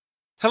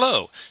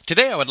Hello!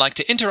 Today I would like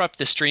to interrupt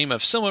the stream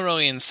of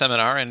Silmarillion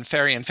Seminar and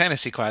Fairy and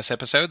Fantasy Class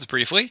episodes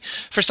briefly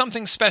for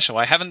something special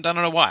I haven't done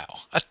in a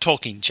while, a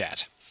Tolkien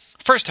chat.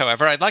 First,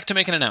 however, I'd like to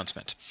make an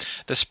announcement.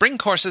 The spring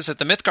courses at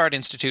the Mythgard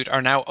Institute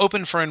are now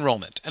open for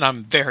enrollment, and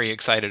I'm very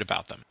excited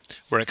about them.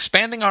 We're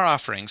expanding our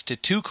offerings to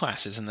 2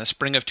 classes in the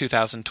spring of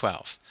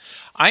 2012.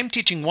 I'm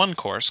teaching one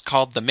course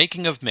called The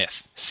Making of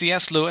Myth,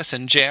 C.S. Lewis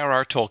and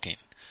J.R.R. Tolkien.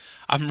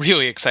 I'm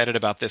really excited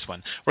about this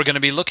one. We're going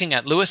to be looking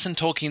at Lewis and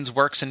Tolkien's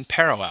works in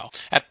parallel,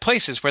 at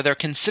places where they're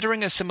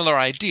considering a similar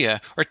idea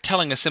or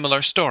telling a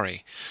similar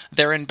story.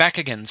 They're in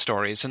back-again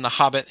stories in The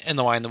Hobbit and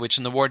The Lion, the Witch,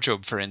 and the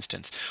Wardrobe, for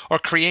instance, or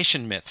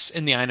creation myths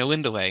in The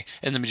Ainulindale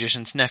and The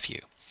Magician's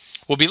Nephew.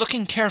 We'll be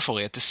looking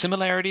carefully at the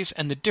similarities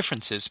and the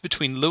differences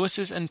between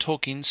Lewis's and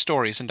Tolkien's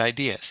stories and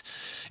ideas.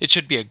 It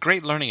should be a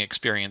great learning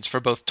experience for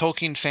both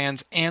Tolkien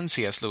fans and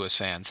C.S. Lewis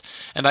fans,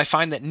 and I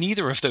find that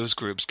neither of those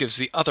groups gives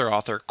the other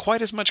author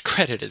quite as much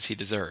credit as he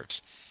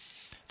deserves.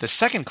 The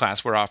second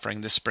class we're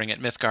offering this spring at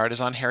Mythgard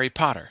is on Harry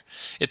Potter.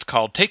 It's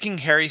called Taking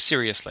Harry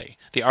Seriously,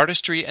 The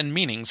Artistry and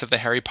Meanings of the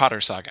Harry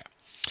Potter Saga.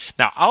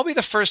 Now, I'll be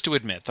the first to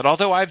admit that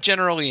although I've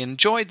generally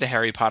enjoyed the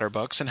Harry Potter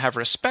books and have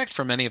respect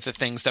for many of the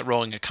things that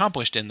Rowling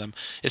accomplished in them,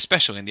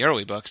 especially in the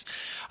early books,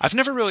 I've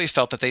never really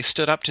felt that they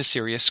stood up to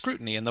serious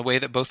scrutiny in the way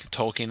that both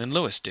Tolkien and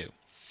Lewis do.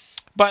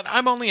 But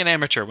I'm only an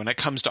amateur when it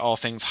comes to all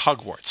things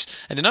Hogwarts,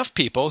 and enough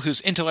people whose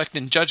intellect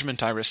and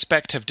judgment I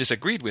respect have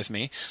disagreed with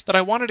me that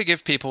I wanted to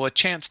give people a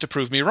chance to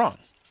prove me wrong.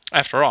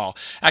 After all,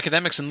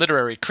 academics and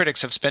literary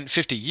critics have spent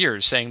 50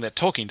 years saying that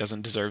Tolkien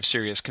doesn't deserve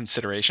serious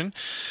consideration.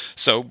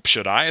 So,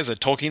 should I, as a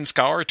Tolkien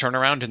scholar, turn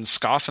around and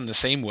scoff in the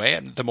same way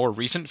at the more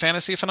recent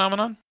fantasy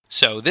phenomenon?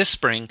 So, this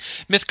spring,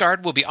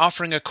 Mythgard will be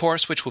offering a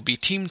course which will be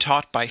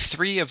team-taught by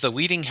 3 of the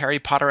leading Harry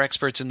Potter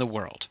experts in the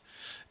world.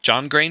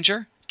 John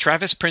Granger,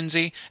 Travis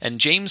Prinzi, and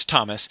James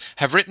Thomas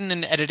have written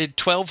and edited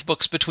 12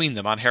 books between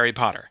them on Harry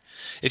Potter.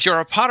 If you're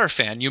a Potter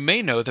fan, you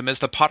may know them as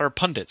the Potter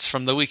Pundits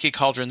from the Leaky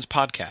Cauldrons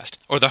podcast,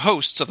 or the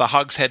hosts of the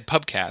Hogshead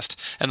Pubcast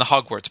and the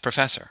Hogwarts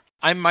Professor.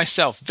 I'm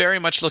myself very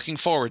much looking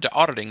forward to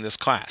auditing this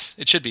class.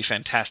 It should be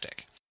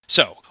fantastic.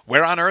 So,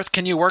 where on earth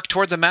can you work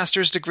toward the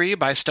master's degree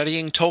by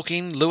studying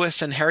Tolkien,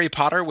 Lewis, and Harry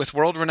Potter with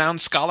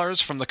world-renowned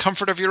scholars from the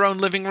comfort of your own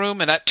living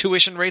room and at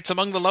tuition rates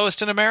among the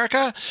lowest in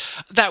America?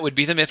 That would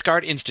be the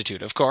Mythgard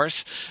Institute, of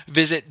course.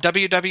 Visit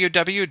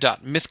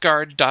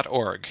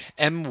www.mythgard.org,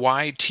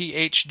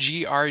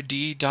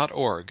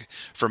 mythgrd.org,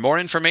 for more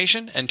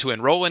information and to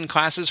enroll in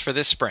classes for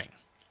this spring.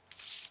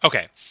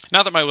 Okay,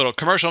 now that my little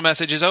commercial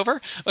message is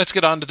over, let's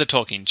get on to the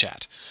Tolkien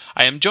chat.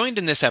 I am joined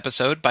in this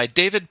episode by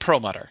David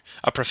Perlmutter,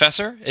 a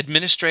professor,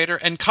 administrator,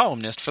 and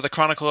columnist for the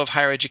Chronicle of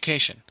Higher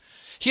Education.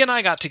 He and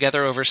I got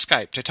together over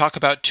Skype to talk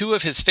about 2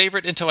 of his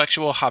favorite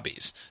intellectual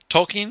hobbies,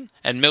 Tolkien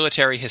and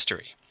military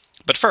history.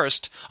 But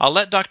first, I'll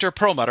let Dr.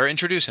 Perlmutter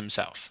introduce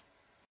himself.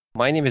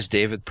 My name is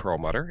David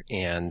Perlmutter,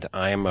 and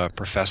I'm a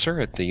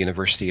professor at the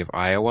University of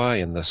Iowa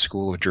in the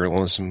School of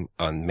Journalism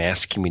and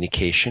Mass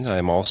Communication.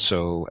 I'm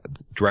also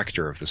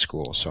director of the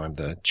school, so I'm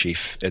the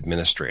chief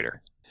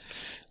administrator.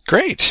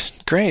 Great.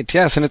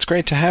 Yes, and it's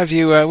great to have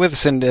you with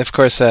us. And of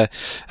course,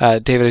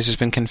 David has just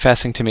been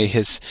confessing to me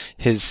his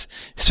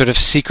sort of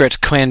secret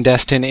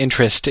clandestine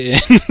interest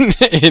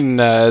in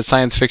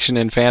science fiction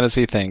and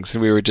fantasy things.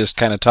 And we were just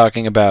kind of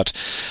talking about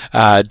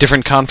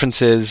different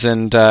conferences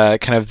and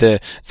kind of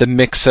the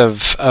mix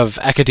of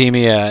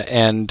academia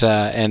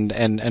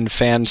and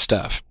fan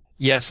stuff.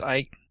 Yes,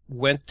 I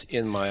went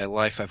in my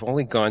life. I've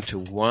only gone to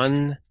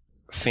one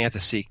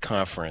fantasy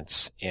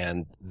conference,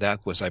 and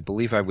that was, I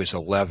believe I was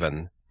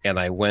 11. And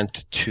I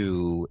went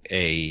to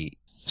a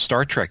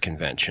Star Trek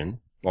convention,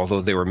 although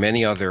there were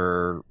many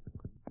other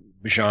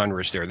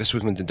genres there. This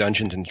was when the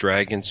Dungeons and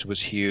Dragons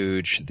was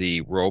huge,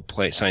 the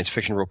science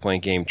fiction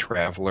role-playing game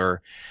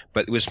Traveller,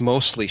 but it was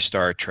mostly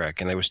Star Trek.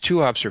 And there was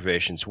 2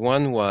 observations.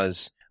 One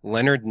was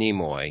Leonard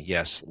Nimoy,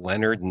 yes,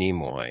 Leonard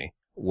Nimoy,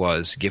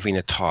 was giving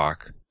a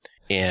talk.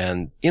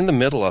 And in the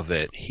middle of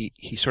it,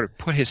 he sort of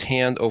put his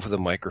hand over the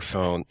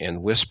microphone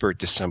and whispered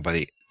to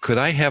somebody, "Could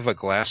I have a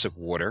glass of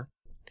water?"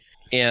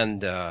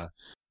 And I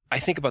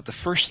think about the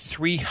first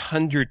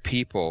 300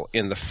 people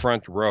in the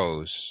front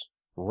rows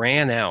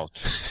ran out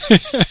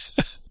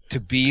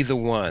to be the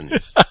one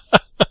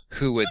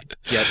who would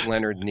get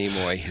Leonard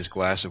Nimoy his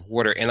glass of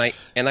water. And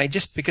I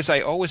just, because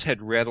I always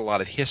had read a lot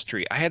of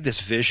history, I had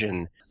this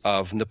vision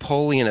of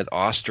Napoleon at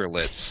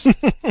Austerlitz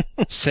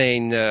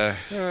saying,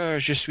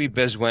 "Je suis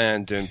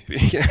besoin d'un..."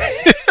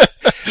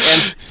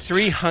 And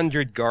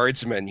 300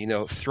 guardsmen,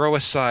 throw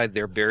aside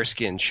their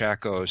bearskin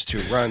shakos to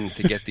run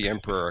to get the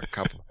emperor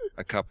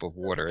a cup of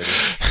water.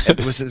 And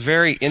it was a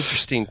very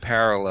interesting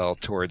parallel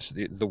towards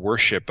the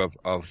worship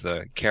of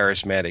the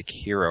charismatic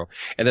hero.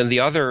 And then the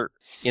other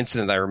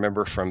incident I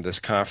remember from this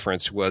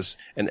conference was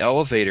an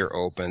elevator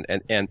opened,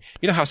 and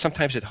you know how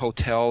sometimes at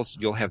hotels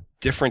you'll have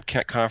different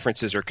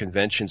conferences or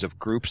conventions of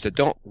groups that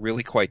don't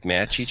really quite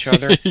match each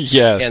other?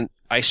 Yes. And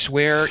I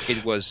swear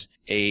it was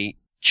a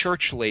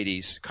church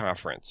ladies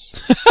conference,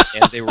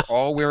 and they were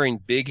all wearing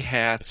big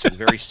hats and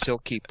very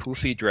silky,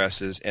 poofy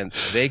dresses, and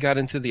they got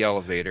into the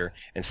elevator,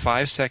 and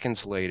 5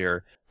 seconds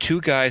later, 2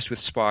 guys with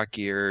Spock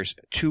ears,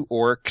 2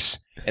 orcs,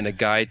 and a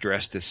guy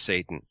dressed as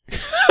Satan.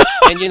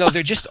 And,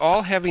 they're just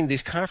all having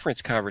these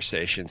conference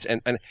conversations,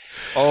 and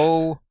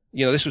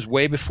this was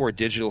way before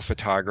digital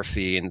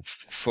photography and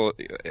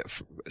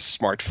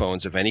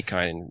smartphones of any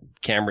kind, and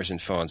cameras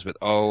and phones, but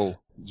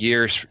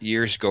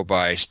years go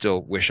by. I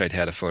still wish I'd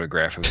had a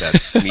photograph of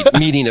that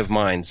meeting of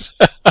minds.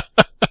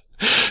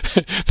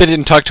 They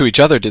didn't talk to each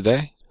other, did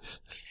they?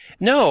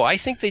 No, I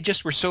think they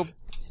just were so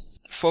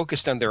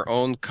focused on their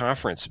own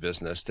conference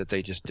business that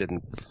they just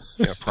didn't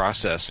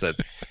process that.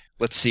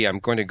 Let's see, I'm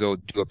going to go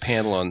do a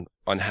panel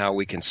on how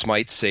we can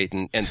smite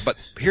Satan, but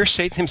here's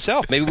Satan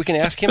himself. Maybe we can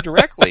ask him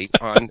directly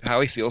on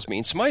how he feels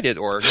being smited.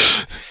 Or,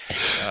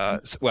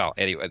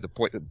 anyway, the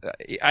point.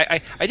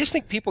 I just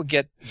think people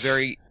get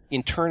very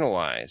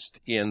internalized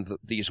in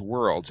these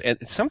worlds, and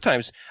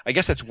sometimes I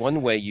guess that's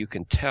one way you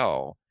can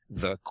tell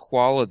the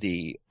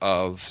quality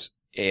of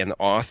an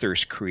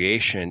author's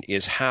creation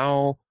is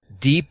how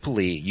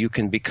deeply you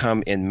can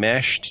become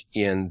enmeshed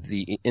in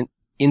the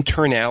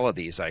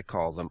internalities, I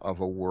call them, of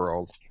a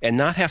world, and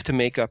not have to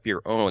make up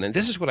your own. And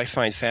this is what I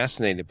find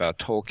fascinating about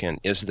Tolkien,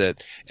 is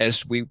that,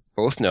 as we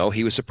both know,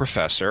 he was a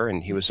professor,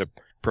 and he was a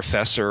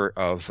professor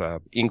of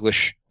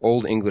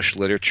Old English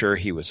literature.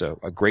 He was a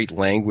great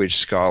language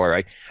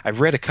scholar. I've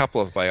read a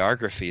couple of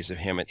biographies of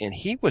him, and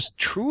he was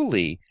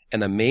truly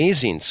an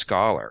amazing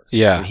scholar.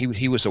 Yeah. And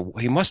he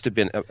must have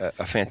been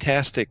a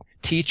fantastic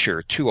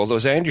teacher too, although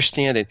as I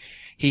understand it,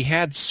 he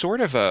had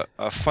sort of a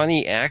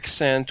funny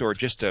accent or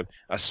just a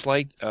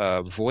slight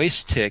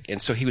voice tick,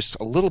 and so he was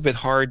a little bit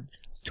hard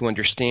to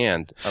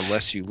understand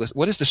unless you listen.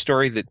 What is the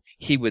story that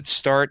he would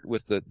start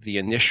with the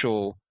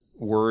initial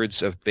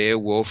words of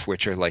Beowulf,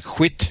 which are like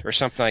 "whit" or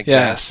something like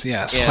that?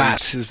 Yes.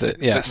 Whit is the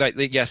yes.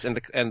 Yes,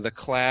 and the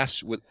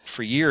class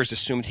for years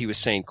assumed he was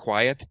saying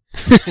 "quiet."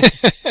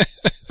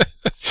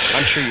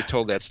 I'm sure you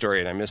told that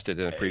story, and I missed it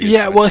in a previous.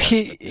 Yeah, well,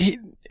 he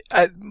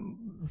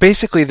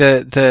basically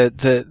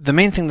the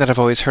main thing that I've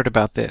always heard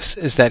about this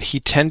is that he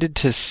tended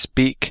to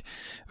speak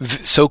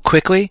so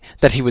quickly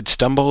that he would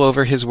stumble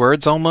over his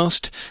words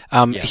almost.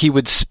 He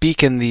would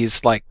speak in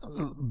these like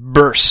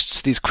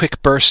bursts, these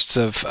quick bursts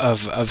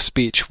of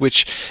speech,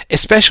 which,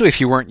 especially if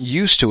you weren't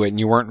used to it and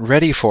you weren't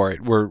ready for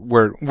it,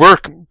 were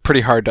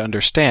pretty hard to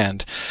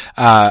understand.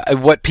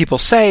 What people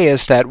say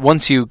is that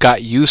once you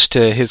got used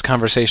to his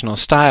conversational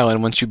style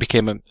and once you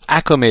became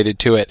acclimated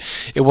to it,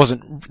 it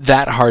wasn't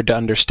that hard to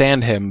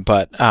understand him.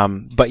 But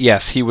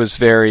yes, he was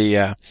very,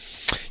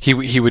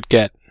 he would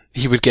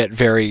get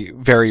very,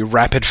 very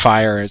rapid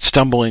fire,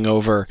 stumbling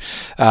over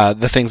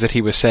the things that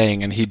he was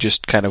saying, and he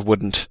just kind of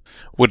wouldn't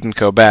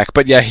go back.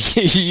 But yeah,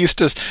 he used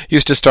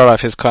to start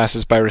off his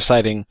classes by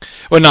reciting,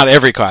 well, not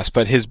every class,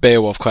 but his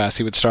Beowulf class,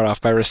 he would start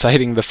off by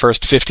reciting the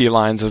first 50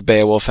 lines of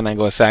Beowulf in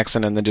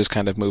Anglo-Saxon, and then just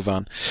kind of move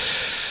on.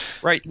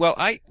 Right. Well,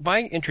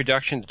 my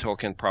introduction to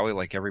Tolkien, probably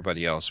like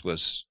everybody else,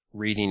 was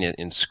reading it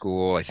in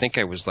school. I think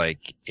I was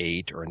like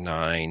 8 or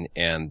 9,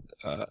 and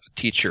a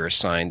teacher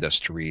assigned us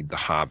to read The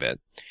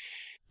Hobbit.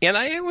 And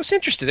I was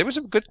interested. It was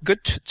a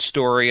good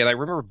story, and I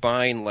remember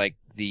buying like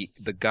the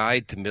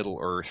Guide to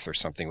Middle-earth or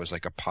something. It was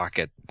like a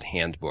pocket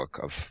handbook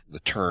of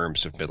the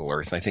terms of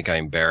Middle-earth, and I think I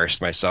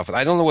embarrassed myself. And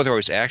I don't know whether I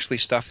was actually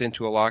stuffed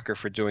into a locker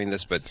for doing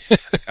this, but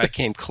I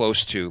came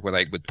close to when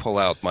I would pull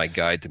out my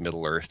Guide to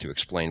Middle-earth to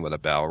explain what a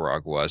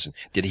Balrog was. And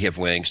did he have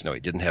wings? No, he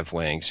didn't have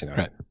wings.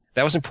 Right.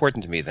 That was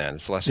important to me then.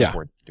 It's less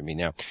important to me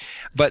now.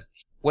 But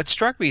what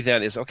struck me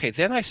then is, okay,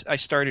 then I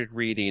started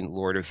reading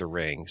Lord of the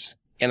Rings.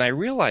 And I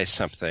realized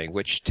something,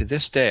 which to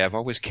this day I've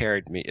always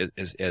carried me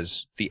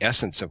as the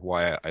essence of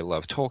why I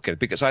love Tolkien,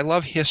 because I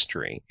love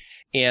history.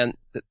 And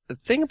the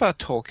thing about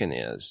Tolkien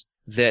is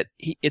that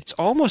it's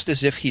almost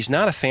as if he's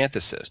not a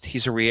fantasist.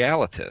 He's a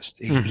realitist.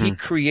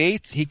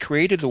 Mm-hmm. He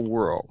created a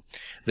world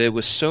that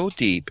was so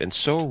deep and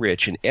so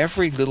rich, and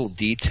every little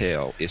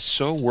detail is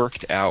so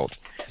worked out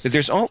that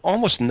there's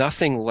almost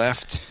nothing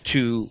left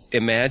to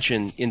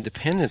imagine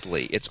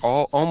independently. It's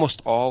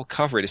almost all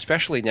covered,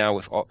 especially now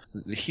with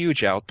the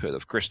huge output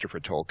of Christopher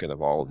Tolkien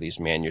of all of these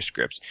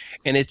manuscripts.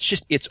 And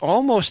it's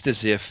almost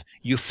as if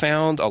you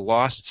found a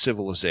lost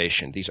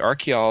civilization. These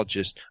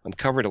archaeologists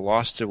uncovered a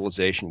lost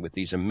civilization with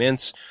these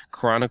immense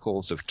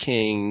chronicles of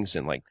kings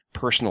and like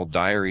personal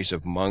diaries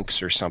of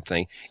monks or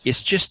something.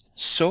 It's just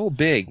so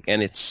big,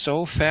 and it's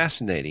so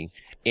fascinating,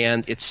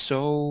 and it's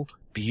so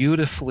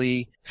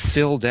beautifully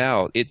filled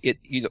out.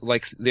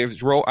 Like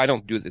there's I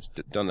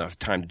don't have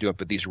time to do it,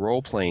 but these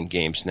role playing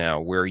games now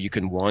where you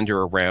can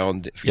wander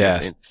around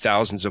in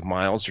thousands of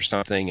miles or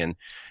something, and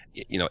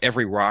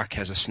every rock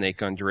has a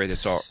snake under it.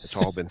 It's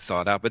all been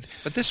thought out.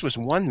 But this was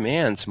one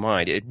man's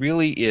mind. It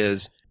really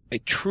is a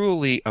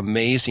truly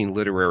amazing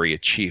literary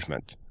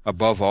achievement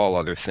above all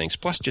other things,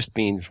 plus just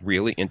being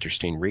really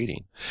interesting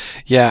reading.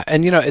 Yeah,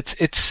 and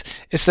it's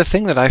the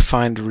thing that I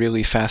find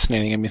really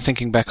fascinating. I mean,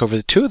 thinking back over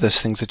the two of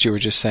those things that you were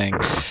just saying,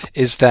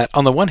 is that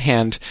on the one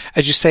hand,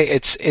 as you say,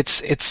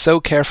 it's so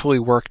carefully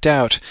worked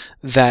out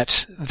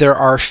that there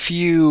are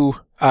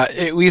few,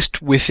 at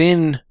least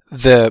within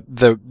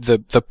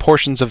the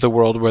portions of the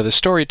world where the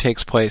story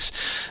takes place,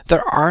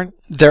 there's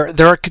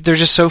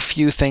just so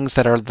few things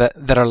that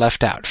are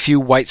left out, few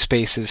white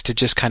spaces to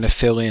just kind of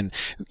fill in.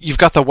 You've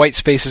got the white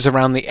spaces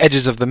around the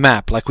edges of the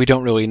map, like we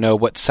don't really know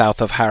what's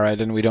south of Harad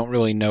and we don't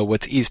really know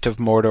what's east of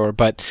Mordor,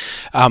 but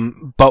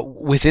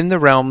within the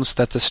realms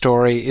that the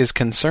story is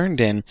concerned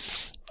in,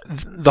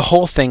 the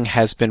whole thing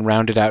has been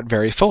rounded out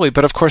very fully.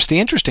 But of course, the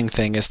interesting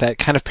thing is that,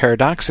 kind of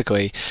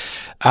paradoxically,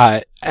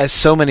 as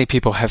so many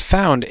people have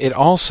found, it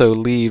also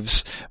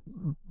leaves,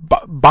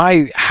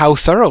 by how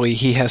thoroughly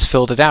he has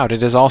filled it out,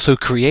 it has also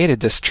created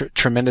this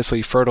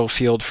tremendously fertile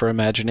field for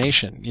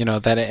imagination.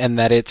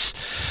 That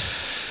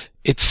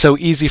it's so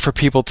easy for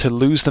people to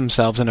lose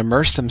themselves and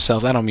immerse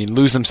themselves. I don't mean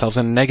lose themselves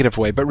in a negative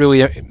way, but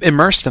really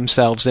immerse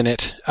themselves in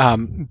it,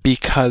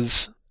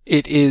 because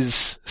it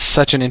is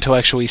such an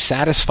intellectually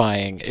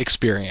satisfying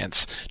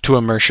experience to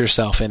immerse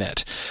yourself in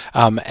it.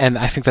 And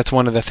I think that's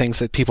one of the things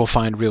that people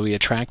find really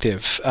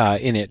attractive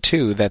in it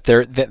too, that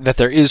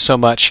there is so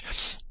much,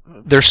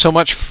 there's so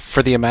much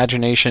for the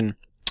imagination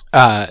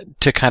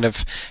to kind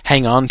of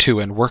hang on to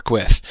and work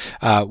with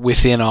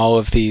within all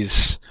of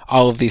these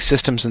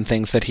systems and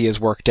things that he has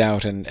worked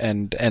out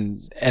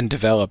and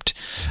developed.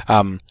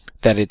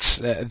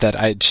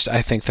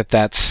 I think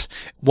that's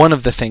one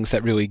of the things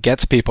that really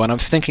gets people. And I'm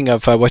thinking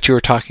of what you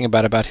were talking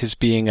about his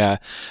being a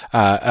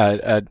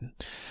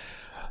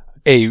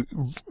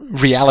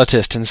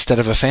realitist instead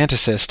of a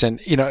fantasist. And,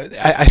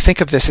 I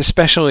think of this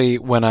especially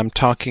when I'm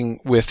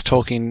talking with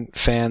Tolkien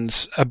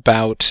fans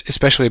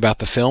especially about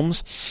the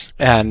films,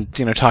 and,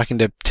 talking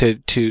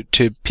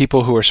to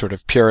people who are sort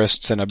of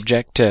purists and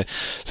object to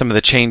some of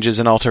the changes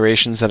and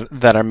alterations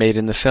that are made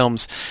in the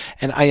films.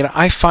 And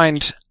I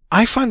find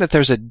that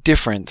there's a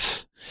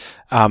difference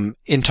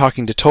in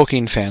talking to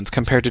Tolkien fans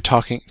compared to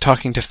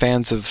talking to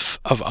fans of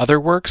other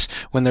works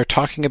when they're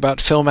talking about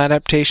film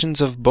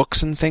adaptations of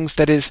books and things.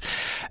 That is,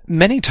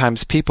 many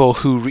times people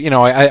who,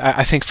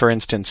 I think, for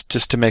instance,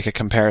 just to make a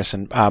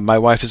comparison, my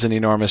wife is an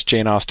enormous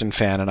Jane Austen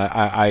fan, and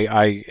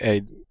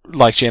I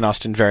like Jane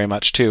Austen very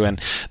much too,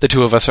 and the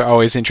two of us are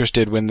always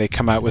interested when they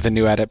come out with a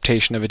new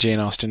adaptation of a Jane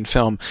Austen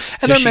film.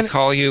 And does she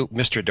call you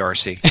Mr.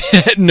 Darcy?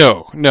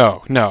 No.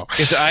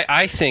 Because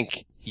I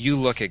think you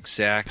look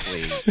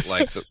exactly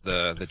like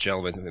the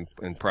gentleman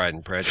in Pride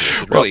and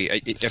Prejudice.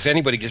 Really, if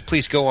anybody, just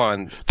please go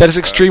on. That is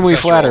extremely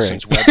flattering.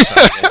 Olsen's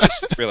website. And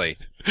just really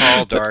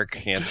tall, dark,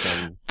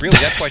 handsome. Really,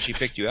 that's why she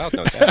picked you out,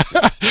 no doubt.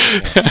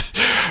 Yeah.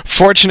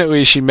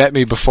 Fortunately, she met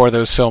me before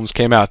those films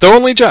came out, though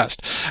only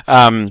just.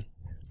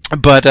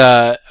 But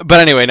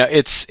anyway, no,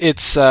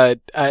 it's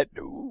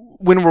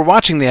when we're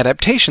watching the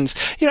adaptations,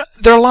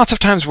 there are lots of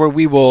times where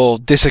we will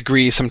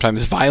disagree,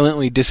 sometimes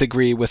violently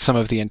disagree with some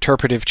of the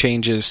interpretive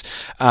changes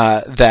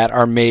that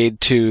are made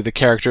to the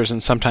characters,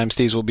 and sometimes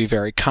these will be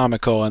very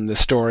comical and the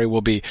story will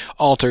be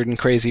altered in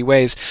crazy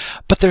ways.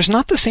 But there's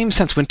not the same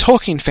sense when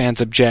Tolkien fans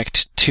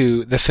object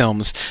to the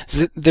films.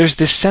 There's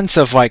this sense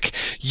of, like,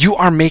 you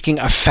are making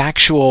a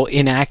factual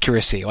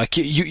inaccuracy, like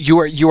you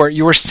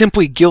are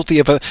simply guilty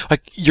of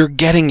you're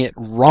getting it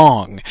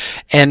wrong,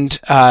 and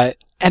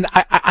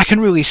I can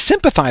really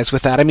sympathize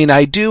with that. I mean,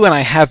 I do, and I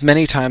have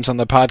many times on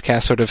the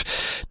podcast sort of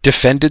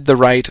defended the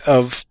right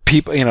of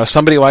people,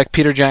 somebody like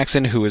Peter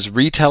Jackson, who is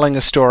retelling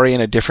a story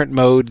in a different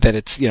mode, that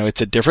it's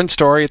a different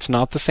story. It's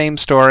not the same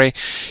story.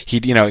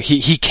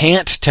 He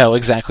can't tell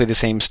exactly the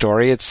same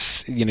story.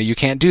 It's, you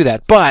can't do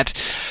that. But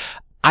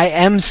I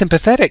am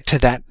sympathetic to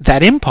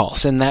that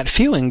impulse and that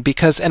feeling,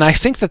 and I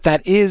think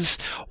that is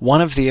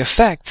one of the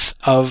effects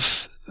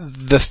of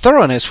the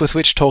thoroughness with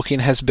which Tolkien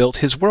has built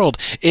his world.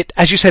 It,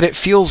 as you said, it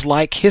feels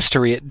like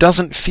history. It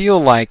doesn't feel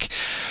like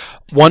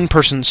one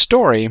person's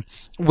story,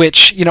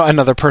 which,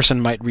 another person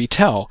might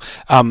retell.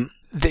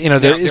 There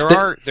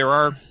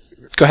are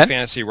Go ahead.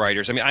 Fantasy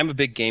writers. I mean, I'm a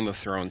big Game of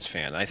Thrones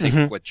fan. I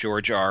think what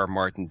George R. R.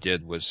 Martin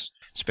did was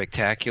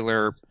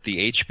spectacular.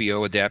 The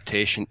HBO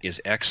adaptation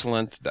is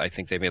excellent. I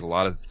think they made a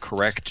lot of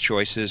correct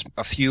choices.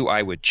 A few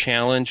I would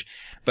challenge.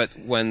 But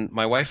when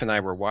my wife and I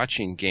were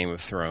watching Game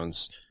of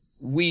Thrones,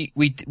 we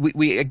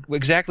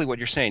exactly what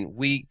you're saying.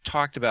 We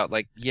talked about,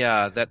 that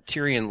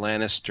Tyrion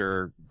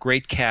Lannister,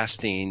 great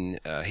casting.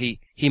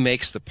 He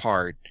makes the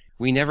part.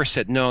 We never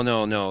said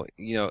no.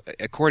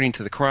 According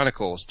to the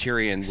Chronicles,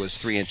 Tyrion was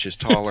 3 inches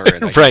taller,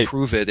 and I can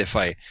prove it if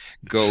I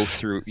go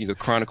through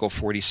Chronicle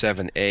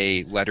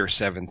 47A, letter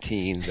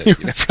 17.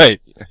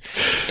 Right.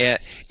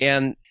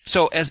 And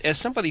so, as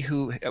somebody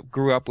who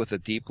grew up with a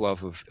deep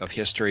love of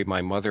history,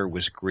 my mother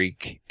was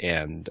Greek,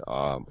 and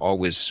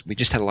we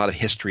just had a lot of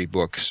history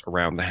books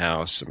around the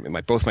house.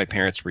 Both my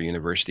parents were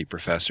university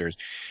professors.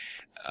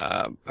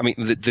 I mean,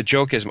 the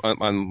joke is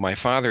on my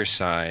father's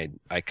side,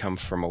 I come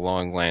from a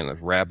long line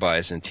of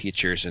rabbis and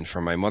teachers, and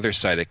from my mother's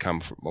side, I come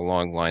from a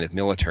long line of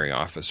military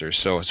officers.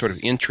 So a sort of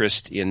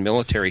interest in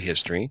military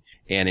history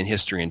and in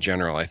history in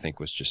general, I think,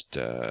 was just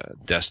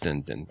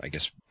destined and I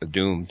guess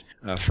doomed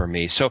for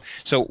me. So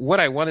what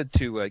I wanted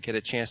to get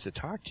a chance to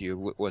talk to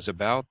you was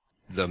about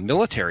the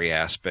military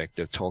aspect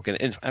of Tolkien.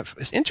 And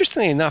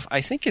interestingly enough,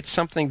 I think it's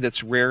something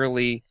that's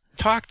rarely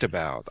talked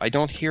about. I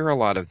don't hear a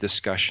lot of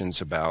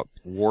discussions about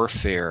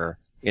warfare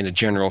in a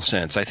general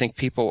sense. I think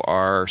people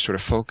are sort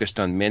of focused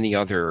on many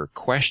other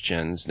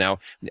questions. Now,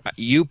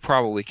 you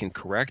probably can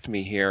correct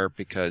me here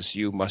because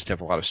you must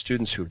have a lot of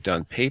students who've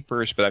done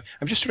papers, but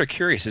I'm just sort of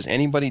curious, has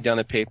anybody done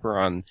a paper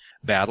on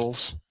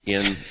battles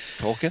in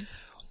Tolkien?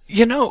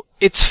 You know,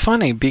 it's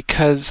funny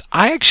because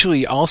I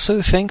actually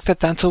also think that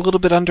that's a little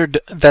bit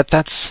underdone,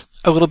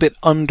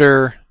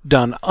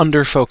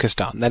 under-focused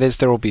on. That is,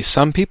 there will be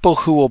some people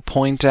who will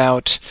point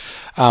out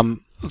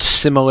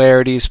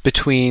similarities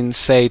between,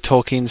 say,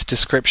 Tolkien's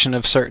description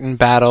of certain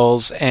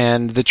battles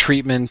and the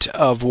treatment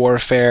of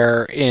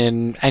warfare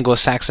in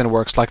Anglo-Saxon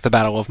works like the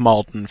Battle of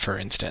Maldon, for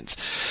instance.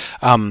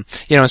 So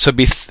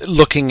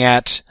looking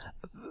at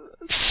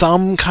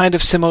some kind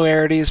of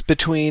similarities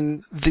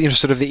between the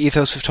sort of the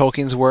ethos of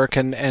Tolkien's work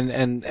and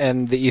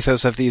the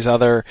ethos of these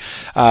other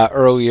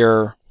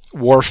earlier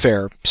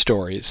warfare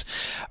stories.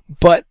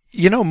 But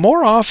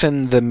more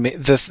often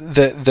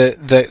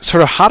the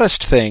sort of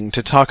hottest thing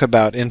to talk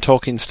about in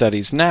Tolkien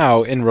studies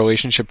now in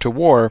relationship to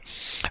war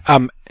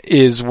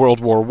is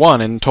World War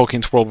I and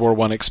Tolkien's World War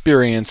I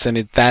experience,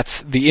 and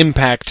that's the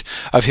impact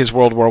of his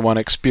World War I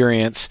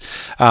experience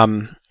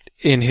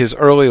in his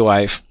early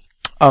life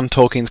on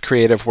Tolkien's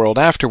creative world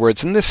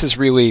afterwards. And this of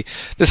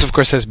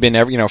course has been,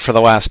 for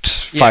the last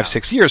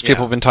 5-6 years,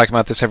 people have been talking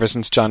about this ever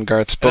since John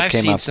Garth's book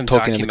came out,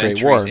 Tolkien and the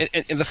Great War.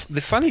 And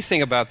the funny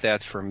thing about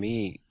that for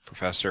me,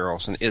 Professor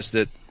Olson, is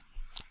that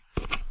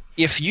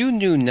if you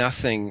knew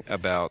nothing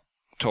about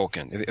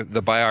Tolkien,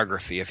 the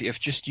biography, if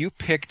just you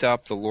picked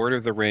up The Lord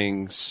of the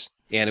Rings,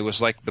 and it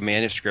was like the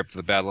manuscript of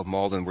the Battle of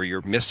Maldon, where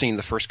you're missing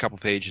the first couple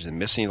pages and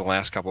missing the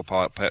last couple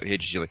of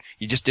pages.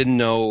 You just didn't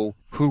know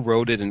who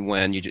wrote it and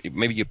when.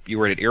 Maybe you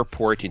were at an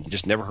airport and you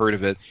just never heard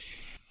of it.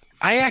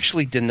 I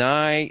actually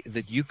deny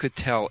that you could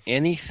tell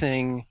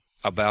anything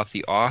about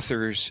the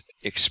author's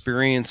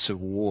experience of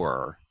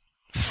war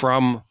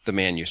from the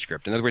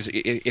manuscript. In other words,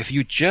 if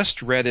you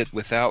just read it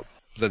without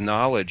the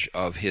knowledge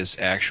of his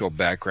actual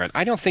background,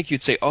 I don't think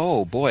you'd say,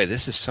 oh boy,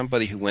 this is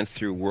somebody who went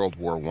through World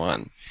War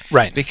I.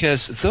 Right.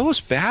 Because those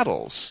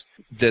battles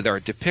that are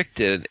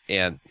depicted,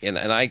 and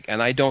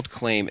I don't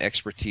claim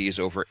expertise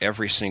over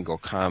every single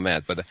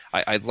comment, but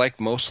I'd like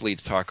mostly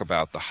to talk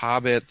about The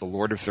Hobbit, The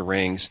Lord of the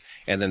Rings,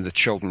 and then The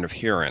Children of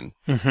Hurin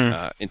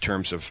in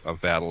terms of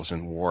battles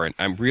and war. And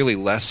I'm really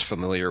less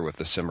familiar with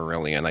the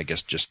Silmarillion, I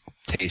guess just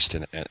taste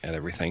and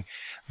everything.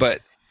 But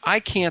I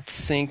can't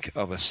think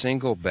of a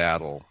single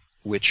battle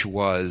which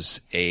was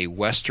a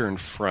Western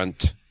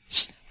Front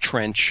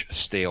trench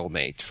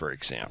stalemate, for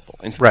example.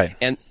 Right.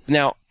 And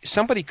now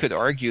somebody could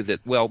argue that,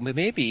 well,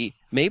 maybe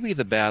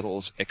the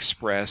battles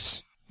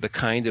express the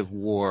kind of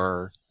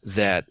war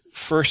that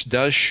first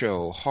does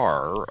show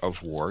horror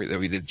of war. I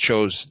mean, it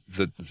shows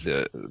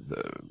the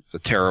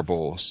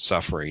terrible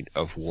suffering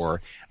of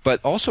war, but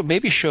also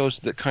maybe shows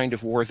the kind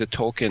of war that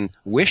Tolkien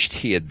wished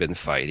he had been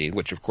fighting,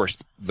 which of course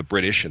the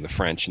British and the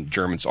French and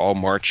Germans all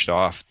marched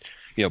off.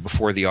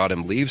 Before the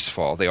autumn leaves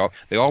fall, they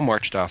all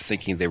marched off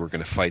thinking they were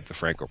going to fight the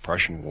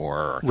Franco-Prussian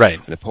War, or the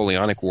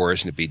Napoleonic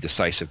Wars, and it'd be a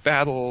decisive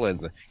battle,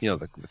 and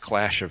the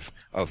clash of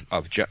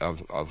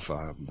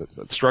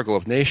the struggle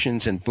of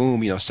nations, and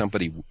boom,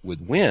 somebody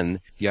would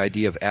win. The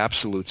idea of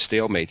absolute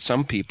stalemate.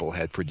 Some people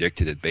had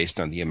predicted it based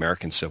on the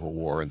American Civil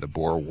War and the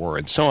Boer War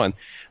and so on,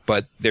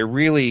 but there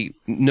really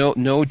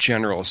no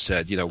general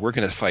said, we're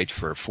going to fight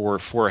for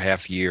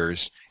 4.5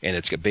 years, and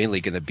it's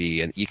mainly going to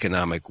be an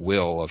economic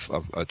will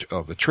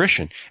of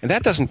attrition. And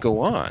that doesn't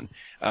go on.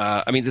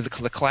 I mean,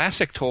 the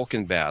classic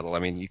Tolkien battle, I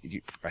mean,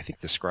 I think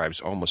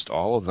describes almost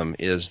all of them,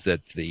 is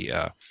that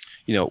the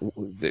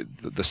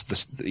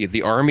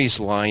armies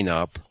line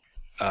up.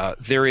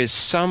 There is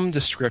some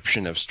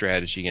description of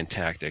strategy and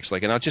tactics.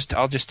 And I'll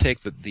just take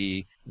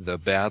the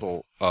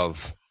battle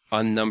of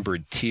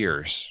unnumbered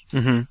tears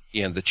in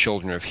The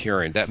Children of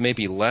Hurin. That may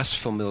be less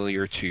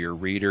familiar to your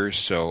readers,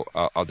 so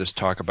I'll just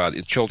talk about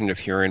The Children of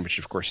Hurin, which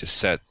of course is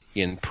set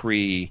in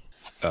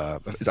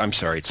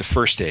it's the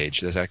First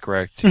Age. Is that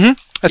correct? Mm-hmm.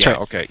 That's right.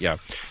 Okay, yeah.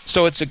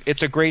 So it's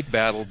a great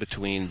battle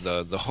between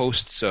the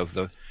hosts of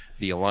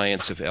the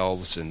alliance of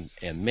elves and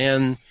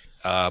men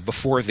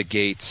before the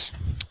gates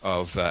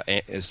of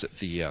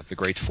the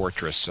great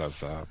fortress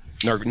of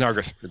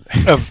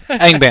Nargothrond. Of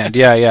Angband,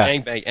 yeah.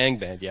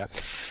 Angband, yeah.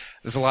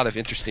 There's a lot of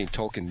interesting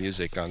Tolkien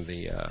music on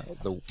the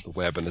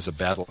web, and there's a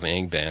Battle of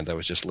Angband. I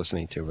was just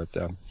listening to it.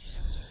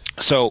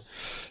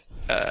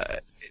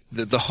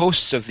 The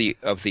hosts of the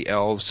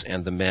elves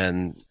and the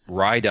men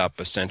ride up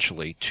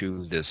essentially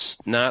to this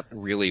not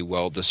really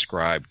well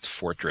described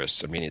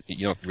fortress. I mean,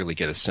 you don't really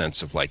get a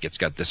sense of like it's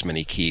got this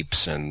many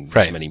keeps and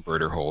this many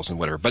murder holes and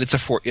whatever. But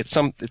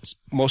it's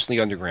mostly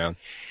underground,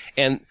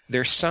 and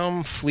there's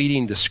some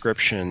fleeting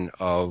description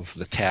of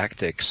the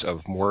tactics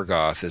of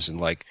Morgoth, as in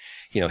like,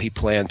 he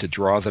planned to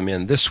draw them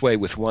in this way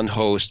with one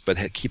host,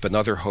 but keep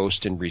another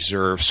host in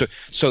reserve.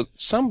 So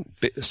some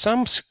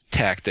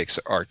tactics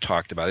are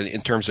talked about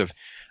in terms of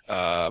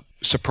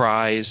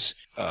surprise,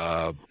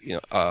 a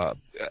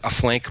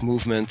flank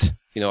movement.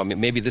 I mean,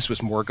 maybe this was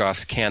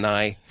Morgoth's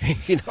Cannae,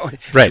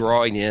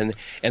 drawing in.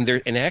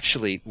 And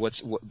actually,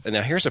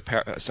 now here's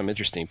some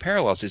interesting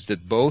parallels is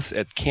that both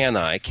at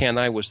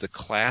Cannae was the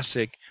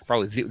classic,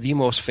 probably the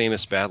most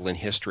famous battle in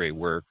history,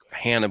 where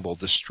Hannibal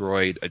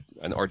destroyed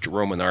an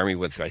Roman army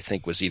with, I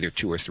think, was either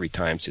 2 or 3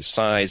 times his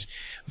size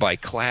by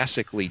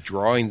classically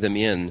drawing them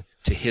in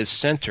to his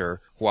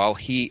center while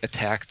he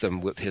attacked them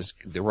with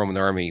the Roman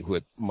army who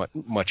had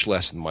much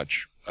less and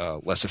much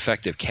less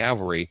effective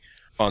cavalry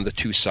on the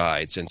 2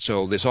 sides. And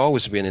so there's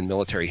always been in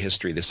military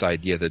history this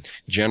idea that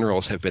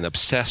generals have been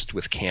obsessed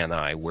with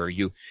Cannae, where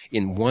you,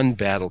 in one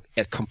battle,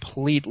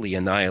 completely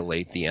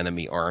annihilate the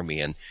enemy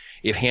army. And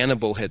if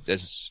Hannibal had,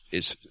 as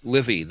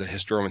Livy,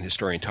 the Roman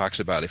historian,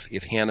 talks about,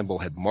 if Hannibal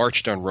had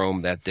marched on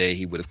Rome that day,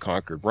 he would have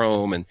conquered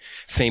Rome. And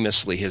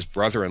famously, his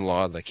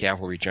brother-in-law, the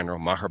cavalry general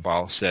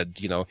Maharbal, said,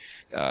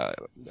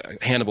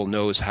 Hannibal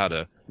knows how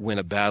to win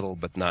a battle,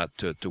 but not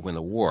to win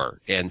a war.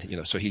 And,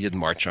 so he didn't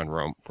march on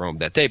Rome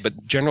that day.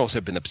 But generals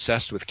have been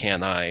obsessed with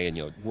Cannae.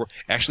 And,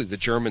 actually the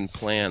German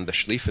plan, the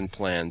Schlieffen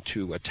plan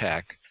to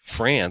attack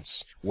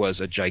France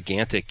was a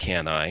gigantic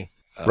Cannae.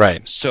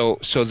 Right. So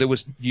there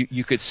was,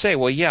 you could say,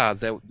 well, yeah,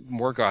 that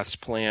Morgoth's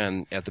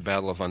plan at the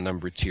Battle of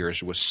Unnumbered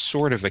Tears was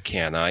sort of a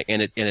Cannae,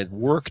 and it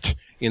worked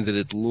in that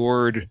it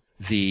lured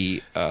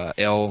the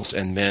elves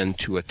and men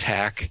to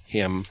attack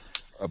him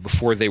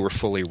before they were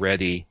fully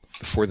ready,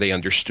 before they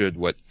understood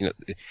what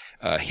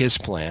his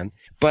plan.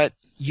 But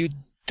you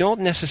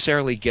don't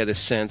necessarily get a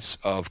sense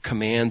of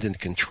command and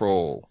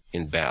control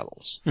in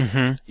battles.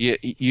 Mm-hmm.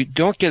 You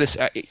don't get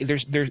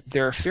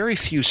there are very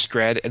few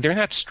they're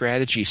not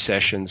strategy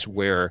sessions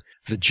where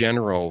the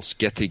generals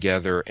get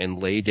together and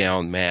lay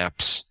down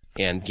maps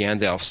and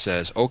Gandalf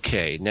says,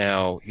 okay,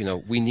 now,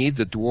 we need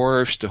the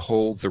dwarves to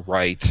hold the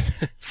right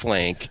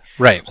flank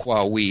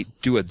while we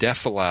do a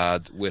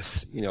defilade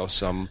with,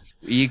 some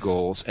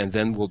eagles, and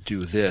then we'll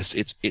do this.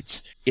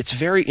 It's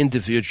very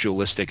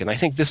individualistic, and I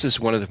think this is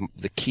one of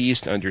the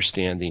keys to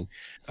understanding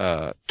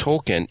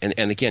Tolkien,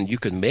 and again, you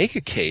could make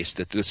a case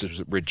that this is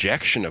a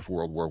rejection of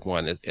World War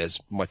I as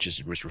much as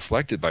it was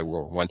reflected by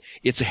World War I.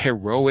 It's a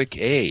heroic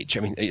age.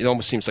 I mean, it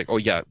almost seems like, oh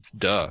yeah,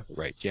 duh,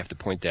 right? You have to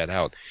point that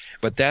out.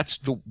 But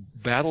the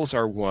battles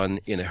are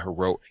won in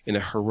a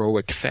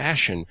heroic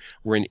fashion,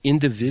 where an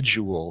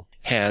individual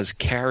has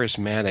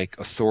charismatic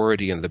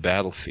authority in the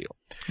battlefield.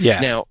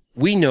 Yes. Now,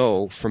 we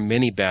know from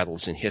many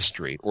battles in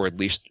history, or at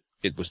least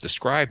it was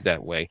described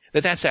that way,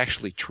 that that's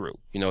actually true.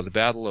 The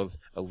Battle of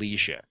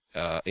Alesia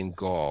in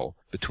Gaul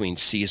between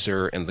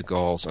Caesar and the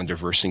Gauls under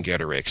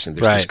Vercingetorix, and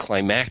there's this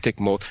climactic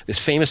this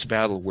famous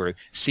battle where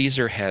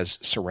Caesar has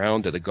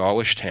surrounded a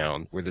Gaulish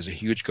town where there's a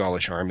huge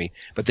Gaulish army,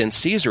 but then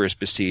Caesar is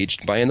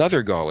besieged by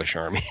another Gaulish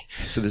army.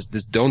 So there's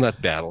this donut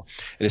battle,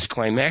 and this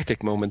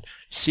climactic moment,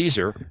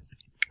 Caesar,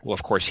 well,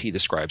 of course, he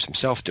describes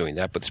himself doing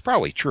that, but it's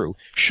probably true,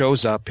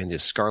 shows up in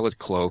his scarlet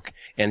cloak,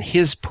 and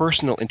his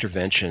personal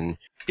intervention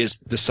is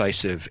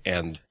decisive,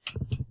 and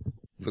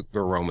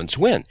the Romans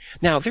win.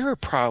 Now, there are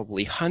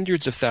probably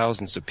hundreds of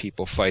thousands of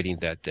people fighting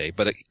that day,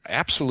 but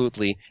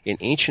absolutely in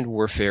ancient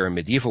warfare and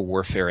medieval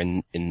warfare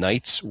and in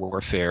knights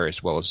warfare,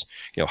 as well as,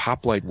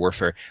 hoplite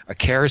warfare, a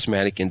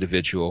charismatic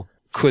individual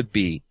could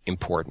be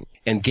important.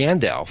 And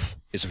Gandalf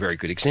is a very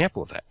good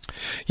example of that.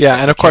 Yeah,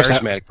 and of course,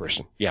 charismatic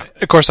person. Yeah.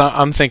 Of course,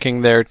 I'm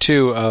thinking there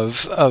too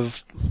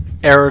of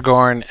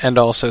Aragorn and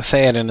also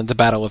Theoden at the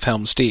Battle of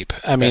Helm's Deep.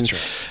 I mean,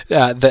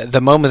 right.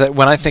 The moment that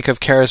when I think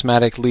of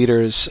charismatic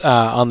leaders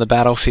on the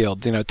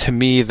battlefield, to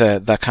me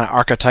the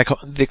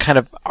kind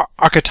of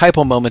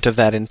archetypal moment of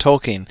that in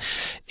Tolkien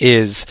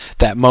is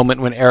that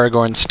moment when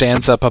Aragorn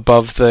stands up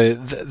above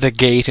the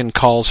gate and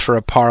calls for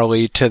a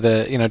parley to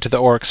the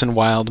orcs and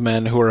wild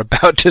men who are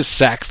about to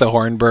sack the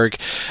Hornburg,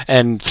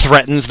 and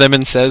threatens them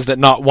and says that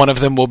not one of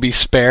them will be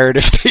spared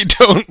if they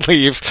don't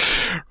leave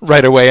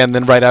right away. And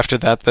then right after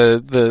that,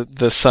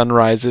 the sun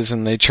rises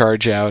and they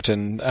charge out,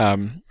 and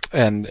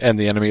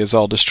the enemy is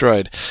all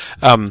destroyed.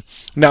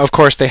 Now, of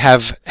course, they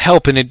have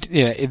help in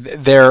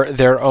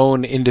their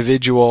own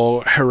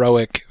individual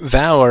heroic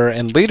valor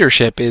and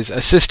leadership is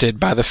assisted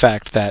by the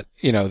fact that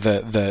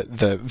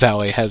the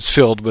valley has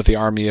filled with the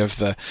army of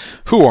the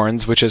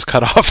Huorns, which has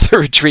cut off the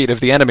retreat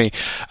of the enemy.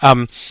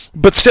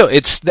 But still,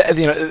 it's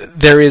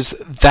there is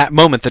that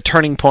moment, the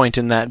turning point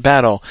in that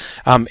battle,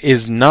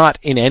 is not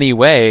in any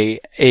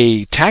way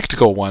a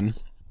tactical one.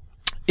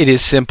 It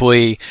is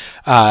simply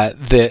that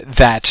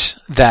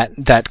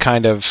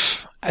kind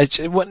of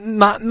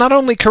not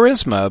only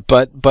charisma,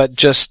 but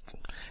just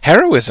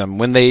heroism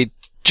when they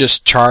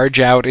just charge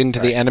out into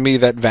the enemy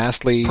that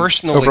vastly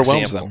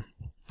overwhelms them.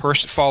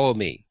 Follow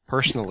me.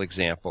 Personal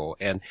example.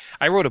 And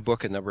I wrote a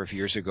book a number of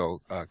years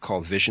ago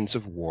called Visions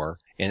of War,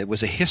 and it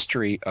was a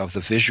history of the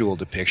visual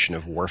depiction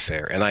of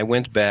warfare. And I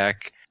went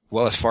back,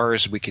 well, as far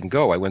as we can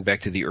go. I went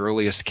back to the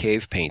earliest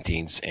cave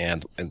paintings,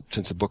 and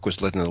since the book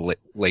was lit in the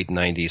late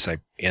 90s, I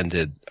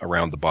ended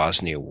around the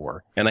Bosnia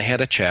War. And I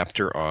had a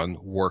chapter on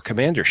war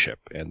commandership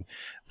and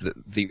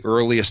the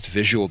earliest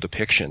visual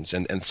depictions.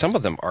 And some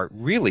of them are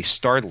really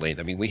startling.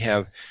 I mean, we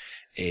have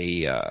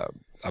a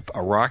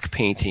rock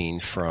painting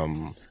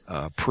from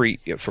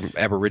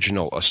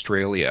Aboriginal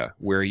Australia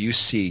where you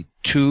see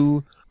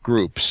two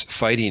groups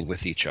fighting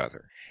with each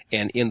other,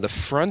 and in the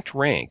front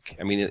rank,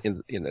 I mean,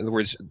 in other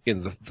words,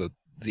 in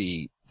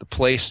the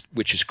place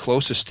which is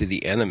closest to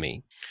the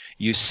enemy,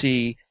 you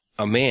see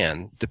a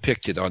man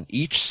depicted on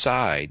each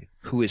side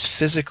who is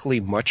physically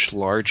much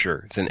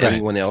larger than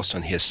anyone else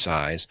on his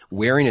size,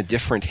 wearing a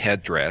different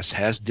headdress,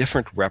 has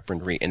different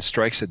weaponry, and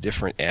strikes a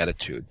different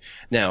attitude.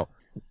 Now,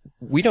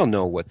 we don't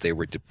know what they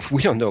were.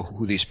 We don't know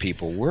who these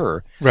people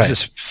were. Right.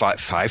 This is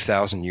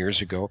 5,000 years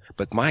ago.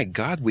 But my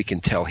God, we can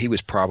tell he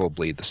was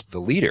probably the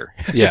leader.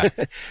 Yeah,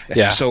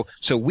 yeah. So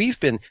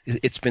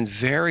it's been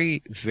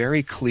very,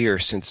 very clear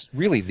since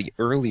really the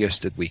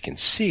earliest that we can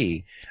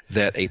see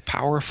that a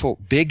powerful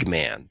big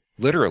man,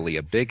 literally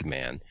a big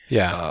man,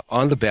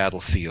 on the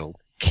battlefield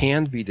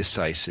can be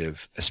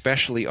decisive,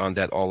 especially on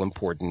that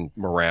all-important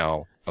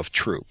morale of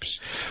troops.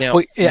 Now,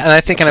 and I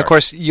think, and of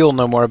course, you'll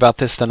know more about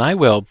this than I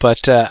will.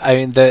 But I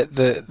mean,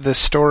 the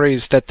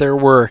stories that there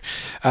were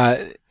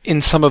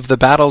in some of the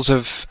battles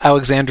of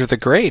Alexander the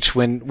Great,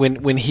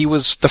 when he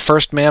was the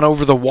first man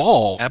over the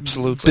wall,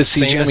 absolutely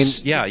besieging.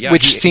 Famous, I mean,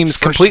 which seems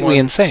completely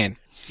insane.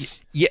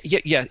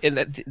 Yeah.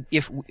 And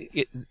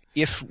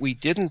if we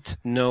didn't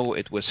know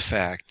it was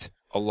fact,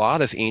 a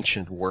lot of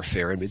ancient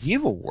warfare and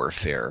medieval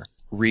warfare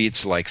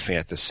reads like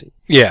fantasy.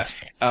 Yes.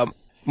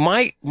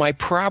 My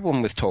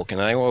problem with Tolkien,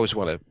 I always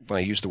want to, when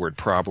I use the word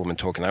problem in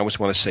Tolkien, I always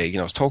want to say,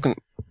 Tolkien,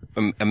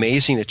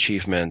 amazing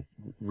achievement,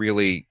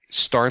 really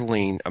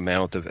startling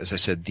amount of, as I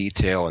said,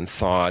 detail and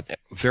thought,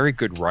 very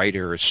good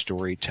writer, a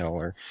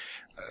storyteller,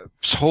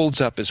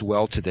 holds up as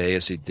well today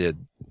as he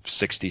did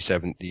 60,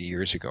 70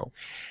 years ago.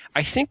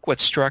 I think what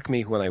struck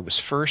me when I was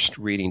first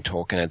reading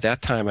Tolkien, at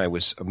that time I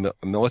was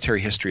a military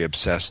history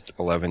obsessed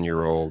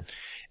 11-year-old,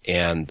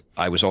 and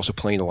I was also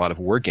playing a lot of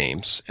war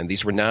games, and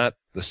these were not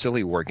the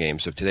silly war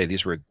games of today.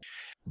 These were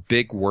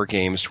big war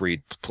games where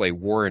you'd play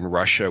war in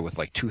Russia with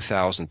like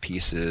 2,000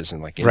 pieces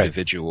and like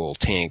individual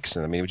tanks.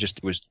 And I mean,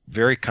 it was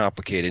very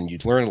complicated, and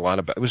you'd learn a lot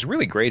about, it was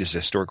really great as a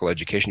historical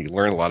education. You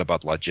learn a lot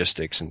about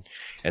logistics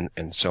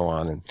and so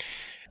on. And,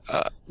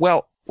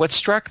 well, what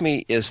struck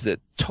me is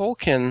that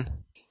Tolkien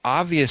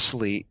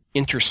obviously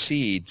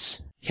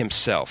intercedes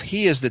himself.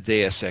 He is the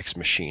Deus Ex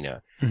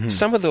Machina. Mm-hmm.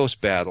 Some of those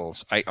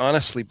battles, I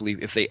honestly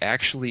believe if they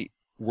actually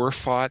were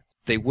fought,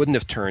 they wouldn't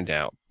have turned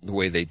out the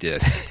way they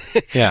did.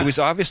 Yeah. It was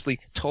obviously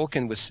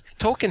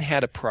Tolkien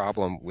had a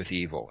problem with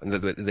evil, and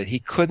that he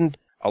couldn't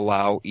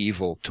allow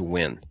evil to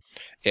win.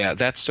 Yeah,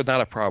 that's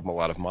not a problem a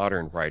lot of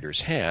modern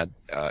writers had.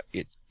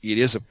 It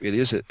is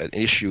an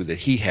issue that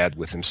he had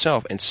with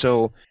himself, and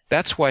so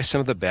that's why some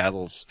of the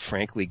battles,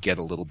 frankly, get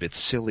a little bit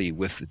silly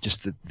with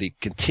just the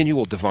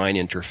continual divine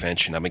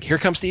intervention. I mean, here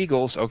comes the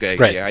eagles. Okay,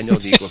 right. Yeah, I know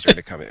the eagles are going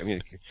to come. I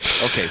mean,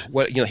 okay,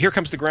 here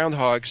comes the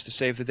groundhogs to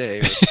save the day.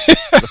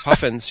 Or the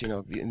puffins,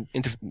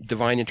 the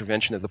divine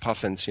intervention of the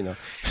puffins,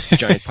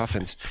 giant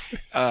puffins.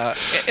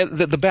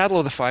 The Battle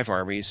of the Five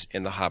Armies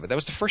in The Hobbit. That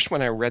was the first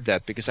one I read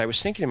that because I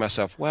was thinking to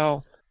myself,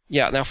 well,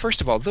 yeah. Now,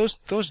 first of all, those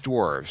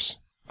dwarves.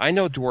 I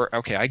know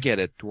okay, I get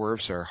it.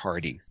 Dwarves are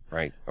hardy,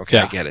 right? Okay,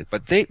 yeah. I get it.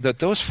 But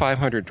those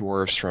 500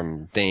 dwarves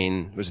from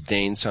Dane, was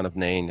Dane, son of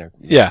Nain?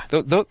 Yeah.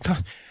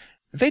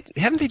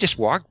 Haven't they just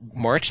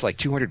marched like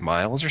 200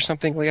 miles or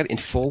something like that in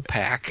full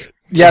pack?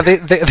 Yeah,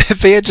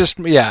 they had just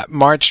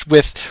marched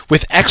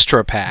with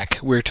extra pack,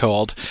 we're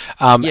told,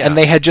 and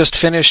they had just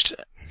finished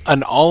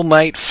an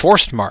all-night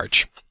forced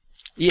march.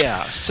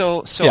 Yeah,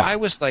 so yeah. I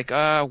was like,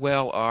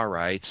 well, all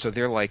right. So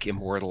they're like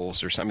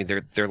immortals or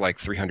something. They're like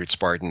 300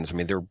 Spartans. I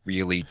mean, they're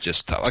really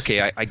just tough.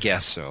 Okay, I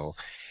guess so.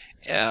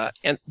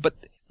 But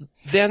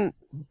then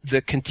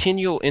the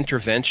continual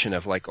intervention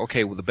of like,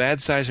 okay, well, the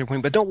bad guys are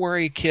winning, but don't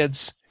worry,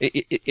 kids.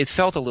 It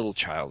felt a little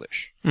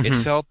childish. Mm-hmm.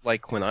 It felt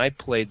like when I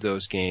played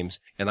those games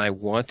and I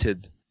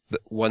wanted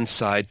one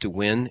side to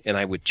win, and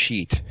I would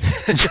cheat.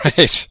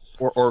 Right.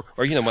 Or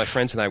my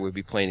friends and I would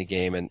be playing a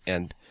game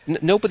and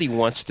nobody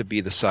wants to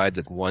be the side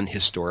that won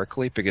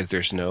historically because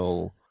there's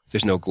no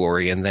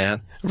glory in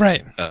that.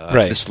 Right.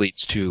 Right. This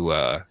leads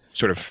to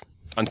sort of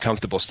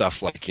uncomfortable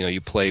stuff like, you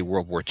play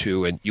World War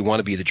II and you want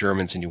to be the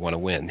Germans and you want to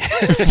win.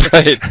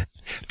 Right.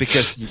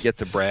 Because you get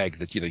to brag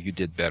that, you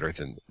did better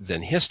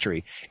than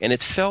history. And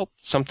it felt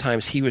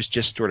sometimes he was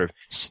just sort of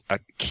a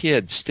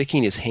kid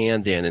sticking his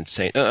hand in and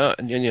saying, the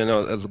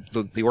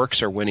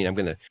orcs are winning. I'm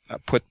going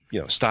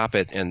to stop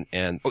it.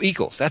 And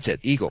eagles. That's it.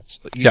 Eagles.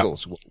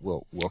 Eagles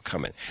will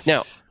come in.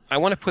 Now, I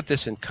want to put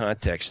this in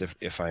context,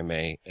 if I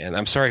may. And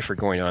I'm sorry for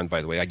going on,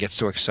 by the way. I get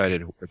so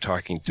excited we're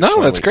talking.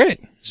 No, that's great.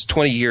 It's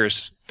 20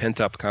 years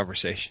pent-up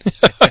conversation.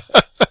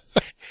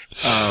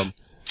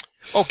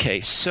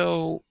 Okay,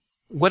 so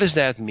what does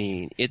that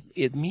mean?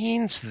 It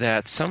means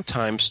that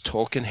sometimes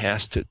Tolkien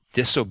has to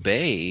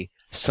disobey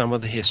some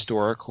of the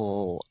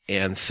historical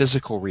and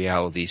physical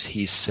realities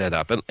he's set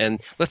up. And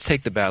let's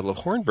take the Battle of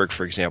Hornburg,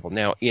 for example.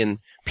 Now, in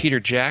Peter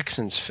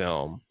Jackson's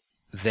film,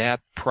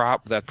 that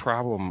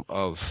problem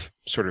of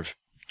sort of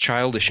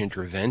childish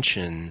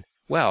intervention,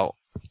 well,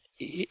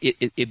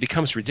 it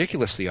becomes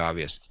ridiculously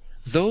obvious.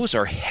 Those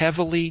are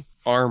heavily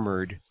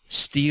armored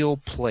steel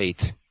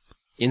plate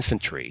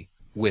infantry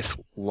with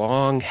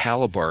long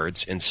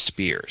halberds and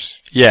spears.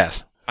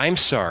 Yes. I'm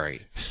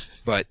sorry,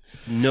 but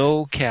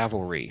no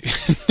cavalry.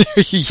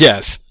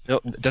 Yes.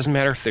 No, it doesn't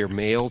matter if they're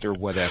mailed or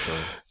whatever.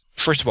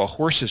 First of all,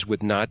 horses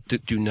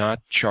do not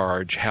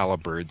charge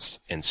halberds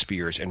and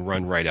spears and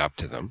run right up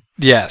to them.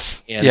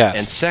 Yes. Yes.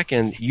 And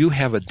second, you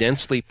have a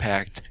densely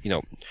packed,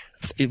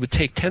 it would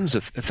take tens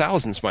of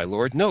thousands, my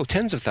lord. No,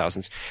 tens of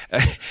thousands.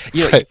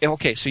 Right.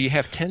 Okay, so you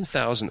have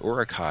 10,000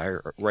 Uruk-hai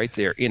right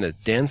there in a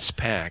dense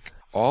pack,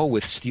 all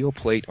with steel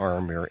plate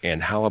armor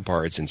and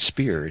halberds and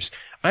spears.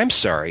 I'm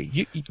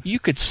sorry, you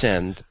could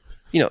send,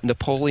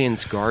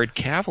 Napoleon's Guard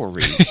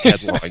cavalry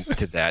headlong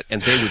to that,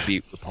 and they would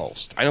be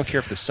repulsed. I don't care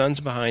if the sun's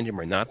behind him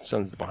or not the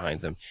sun's behind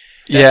them.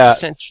 That's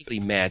essentially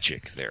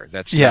magic there.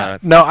 That's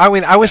not... No, I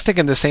mean, I was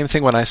thinking the same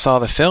thing when I saw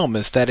the film,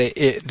 is that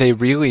they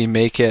really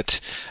make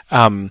it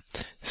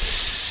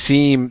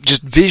seem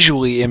just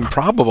visually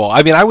improbable.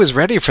 I mean, I was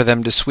ready for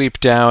them to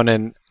sweep down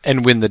and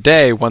win the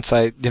day once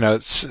I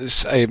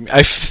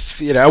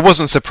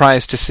wasn't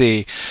surprised to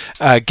see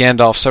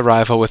Gandalf's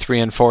arrival with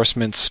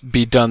reinforcements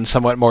be done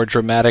somewhat more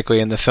dramatically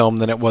in the film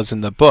than it was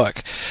in the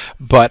book.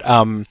 But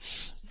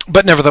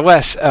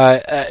nevertheless,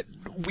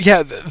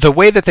 the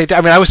way that they, I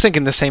mean, I was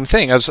thinking the same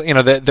thing. I was, the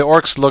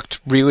orcs looked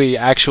really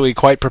actually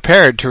quite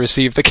prepared to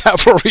receive the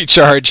cavalry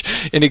charge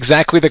in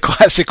exactly the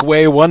classic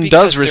way one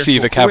does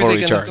receive a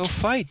cavalry charge.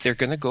 They're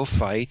going to go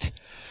fight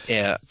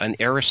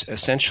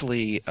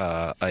essentially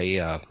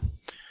I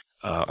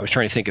was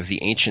trying to think of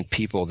the ancient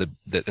people that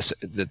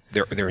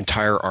their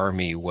entire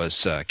army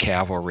was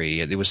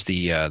cavalry. It was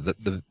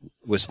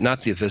was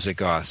not the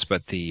Visigoths,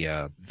 but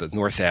the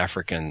North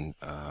African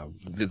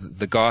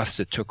the Goths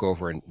that took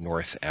over in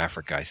North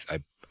Africa.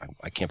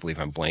 I can't believe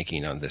I'm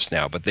blanking on this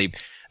now, but they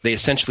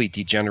essentially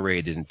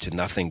degenerated into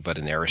nothing but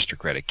an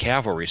aristocratic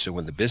cavalry. So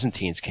when the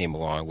Byzantines came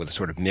along with a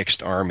sort of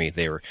mixed army,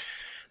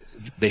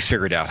 they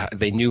figured out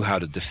they knew how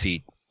to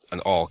defeat an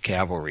all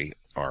cavalry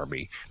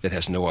army that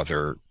has no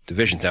other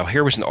divisions. Now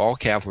here was an all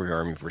cavalry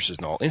army versus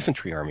an all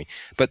infantry army,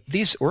 but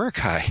these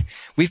Uruk-hai,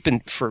 we've been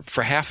for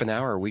half an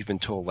hour we've been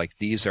told like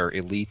these are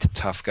elite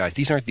tough guys.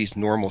 These aren't these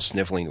normal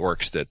sniveling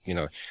orcs that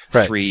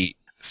right.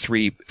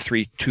 three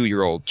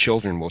 2-year-old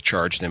children will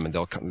charge them and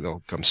they'll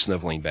come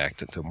sniveling back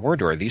to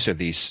Mordor. These are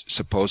these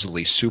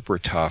supposedly super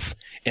tough,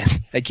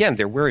 and again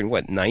they're wearing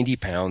 90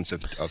 pounds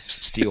of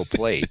steel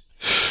plate.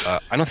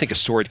 I don't think a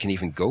sword can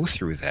even go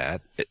through that.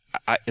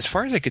 As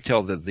far as I could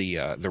tell,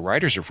 the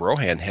Riders of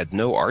Rohan had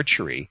no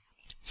archery.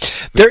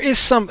 There is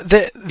some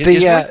let's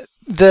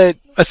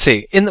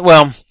see in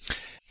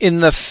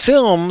the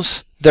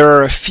films there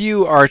are a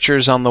few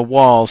archers on the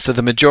walls. So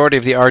the majority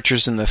of the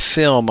archers in the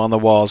film on the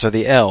walls are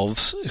the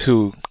elves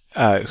who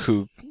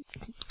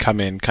come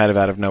in kind of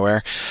out of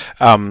nowhere.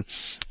 In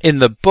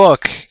the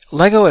book,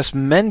 Legolas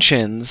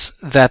mentions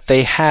that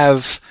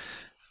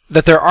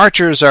that their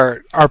archers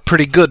are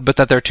pretty good, but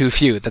that they're too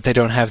few, that they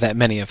don't have that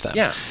many of them.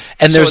 Yeah.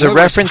 And there's a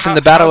reference in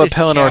the Battle of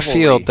Pelennor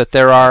Field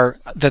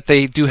that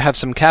they do have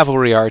some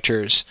cavalry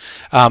archers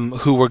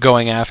who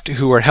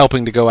were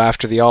helping to go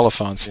after the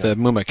Oliphants, the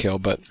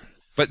Mumakil, but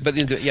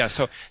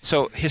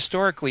so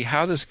historically,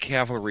 how does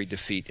cavalry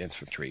defeat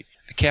infantry?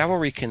 The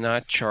cavalry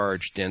cannot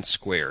charge dense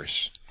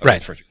squares of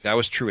infantry. That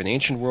was true in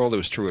ancient world. It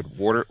was true at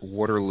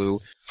Waterloo.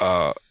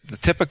 The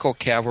typical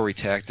cavalry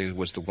tactic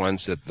was the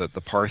ones that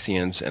the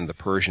Parthians and the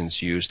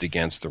Persians used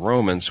against the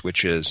Romans,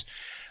 which is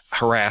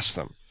harass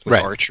them with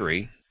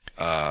archery,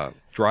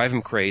 drive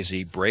them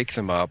crazy, break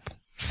them up.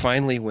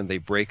 Finally, when they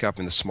break up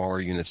into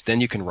smaller units,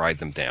 then you can ride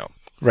them down.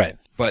 Right.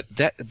 But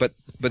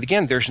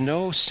again, there's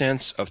no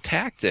sense of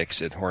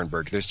tactics at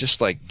Hornburg. There's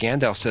just like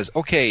Gandalf says,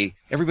 "Okay,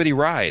 everybody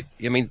ride."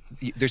 I mean,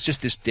 there's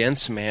just this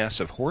dense mass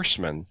of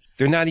horsemen.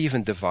 They're not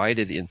even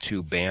divided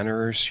into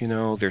banners.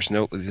 There's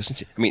no. I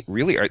mean,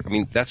 really. I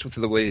mean, that's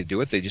the way they do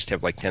it. They just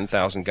have like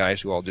 10,000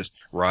 guys who all just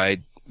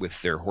ride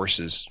with their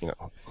horses,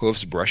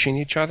 hooves brushing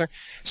each other.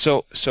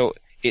 So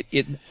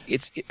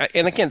it's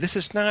and again, this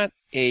is not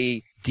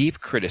a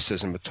deep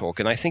criticism of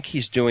Tolkien. I think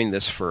he's doing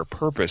this for a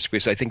purpose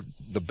because I think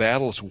the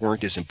battles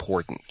weren't as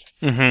important.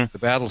 Mm-hmm. The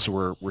battles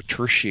were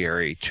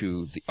tertiary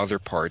to the other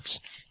parts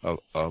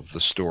of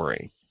the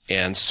story.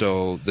 And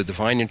so the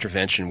divine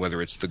intervention,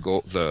 whether it's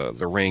the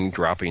ring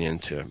dropping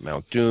into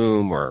Mount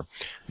Doom or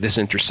this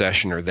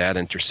intercession or that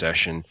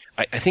intercession,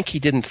 I think he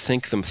didn't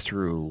think them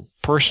through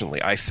personally.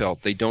 I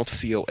felt they don't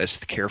feel as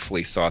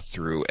carefully thought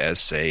through as,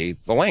 say,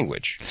 the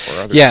language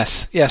or other.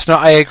 Yes. No,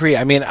 I agree.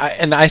 I mean,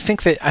 I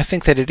think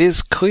that it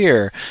is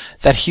clear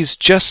that he's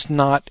just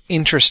not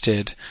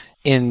interested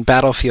in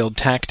battlefield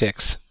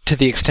tactics to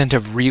the extent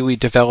of really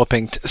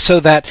developing so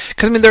that,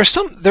 because I mean there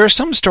are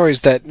some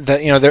stories that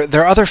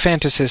there are other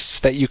fantasists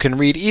that you can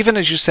read, even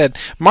as you said,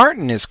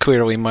 Martin is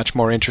clearly much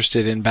more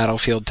interested in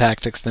battlefield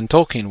tactics than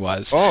Tolkien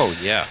was. Oh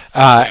yeah.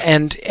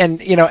 And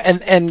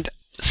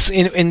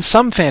in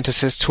some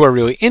fantasists who are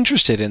really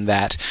interested in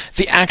that,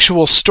 the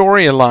actual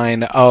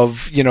storyline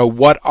of,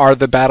 what are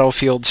the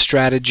battlefield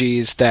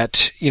strategies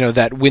that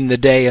win the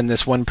day in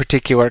this one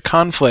particular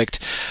conflict,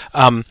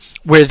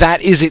 where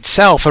that is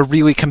itself a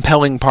really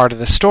compelling part of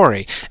the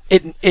story.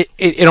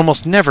 It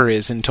almost never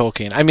is in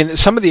Tolkien. I mean,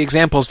 some of the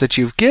examples that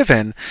you've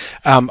given,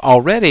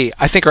 already,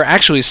 I think are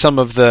actually some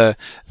of the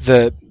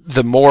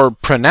more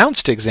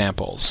pronounced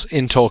examples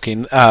in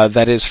Tolkien.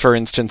 That is, for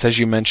instance, as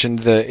you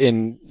mentioned,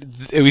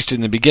 at least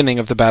in the beginning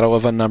of the Battle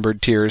of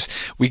Unnumbered Tears,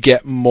 we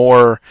get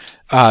more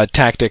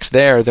tactics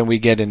there than we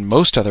get in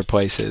most other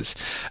places.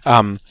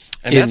 And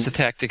that's the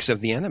tactics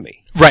of the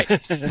enemy.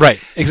 Right,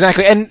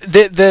 exactly. And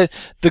the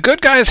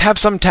good guys have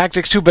some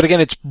tactics too, but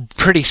again, it's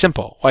pretty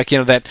simple. Like,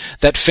 that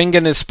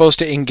Fingon is supposed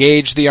to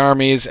engage the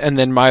armies, and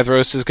then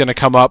Maedhros is going to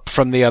come up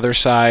from the other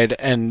side,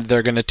 and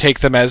they're going to take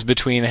them as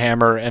between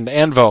hammer and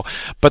anvil.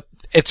 But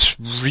it's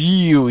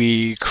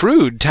really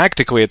crude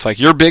tactically. It's like,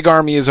 your big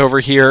army is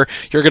over here,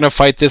 you're going to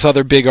fight this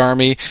other big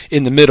army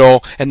in the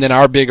middle, and then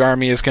our big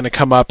army is going to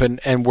come up and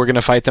we're going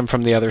to fight them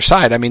from the other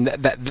side. I mean,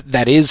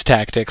 that is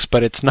tactics,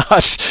 but it's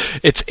not,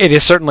 it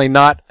is certainly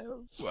not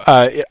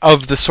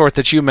of the sort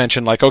that you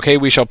mentioned, like, okay,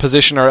 we shall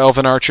position our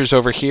elven archers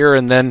over here,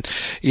 and then,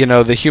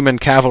 the human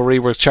cavalry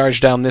will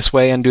charge down this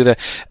way and do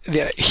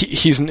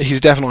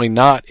he's definitely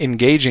not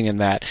engaging in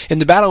that. In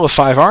the Battle of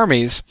Five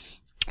Armies,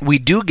 we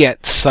do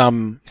get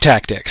some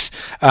tactics.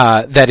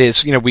 That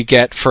is, we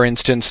get, for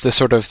instance, the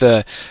sort of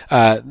the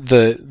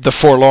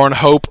forlorn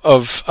hope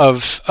of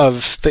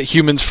the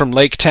humans from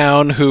Lake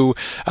Town who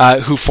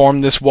form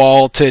this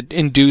wall to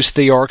induce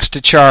the orcs to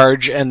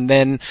charge, and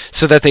then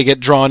so that they get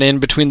drawn in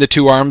between the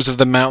two arms of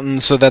the mountain,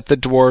 so that the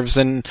dwarves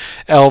and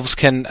elves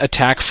can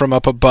attack from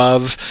up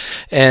above,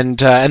 and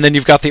then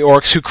you've got the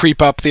orcs who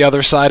creep up the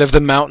other side of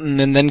the mountain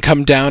and then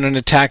come down and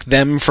attack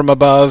them from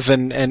above,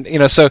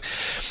 and so.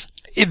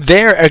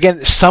 There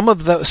again, some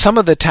of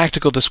the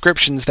tactical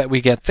descriptions that we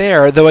get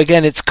there, though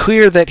again, it's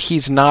clear that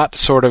he's not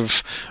sort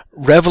of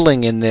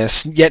reveling in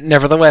this, yet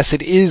nevertheless,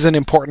 it is an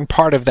important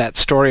part of that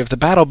story of the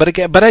battle. But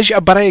again, but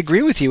I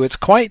agree with you. It's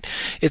quite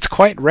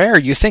rare.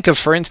 You think of,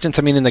 for instance,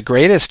 I mean, in the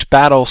greatest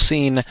battle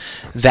scene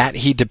that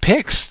he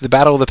depicts, the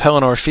Battle of the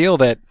Pelennor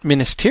Field at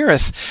Minas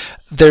Tirith,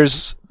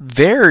 there's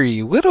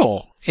very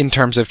little in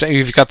terms of,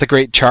 you've got the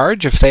great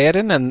charge of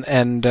Theoden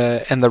and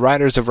the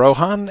riders of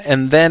Rohan,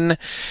 and then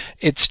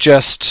it's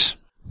just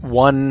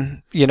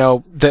one,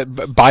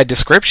 by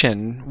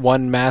description,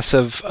 one mass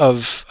of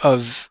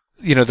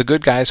the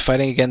good guys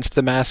fighting against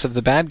the mass of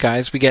the bad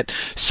guys. We get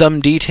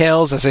some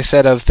details, as I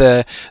said, of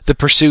the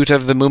pursuit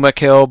of the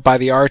Mumakil by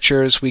the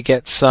archers. We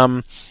get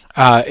some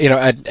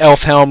an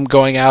elf helm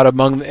going out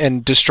among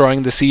and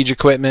destroying the siege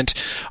equipment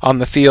on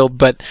the field,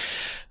 but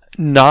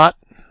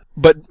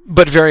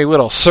very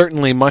little,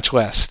 certainly much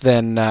less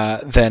than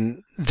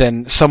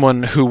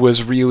someone who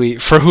was really,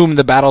 for whom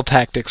the battle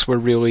tactics were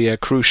really a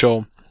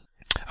crucial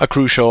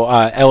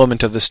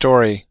element of the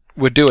story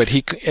would do it.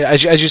 He,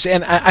 as you say,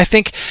 and I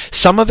think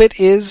some of it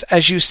is,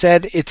 as you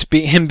said, it's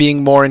him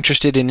being more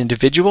interested in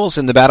individuals.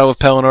 In the Battle of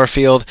Pelennor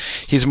Field,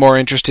 he's more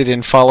interested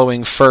in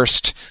following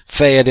first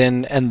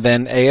Theoden and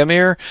then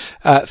Éomer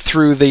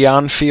through the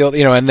Yonfield,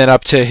 and then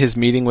up to his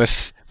meeting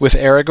with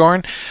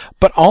Aragorn.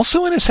 But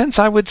also, in a sense,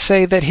 I would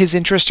say that his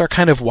interests are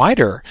kind of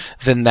wider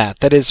than that.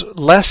 That is,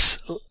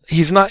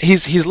 he's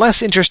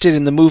less interested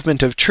in the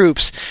movement of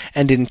troops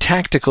and in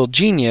tactical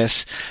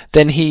genius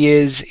than he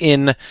is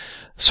in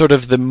sort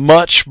of the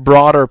much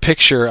broader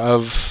picture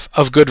of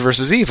good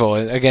versus evil.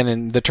 Again,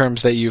 in the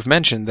terms that you've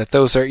mentioned, that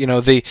those are,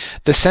 the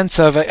sense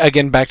of,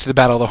 again, back to the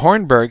Battle of the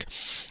Hornburg,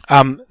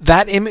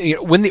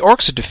 when the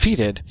orcs are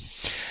defeated,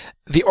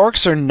 the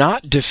orcs are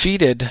not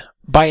defeated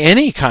by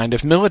any kind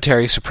of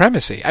military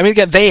supremacy. I mean,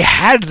 again, they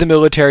had the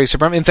military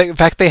supremacy. In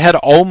fact, they had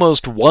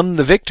almost won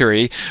the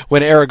victory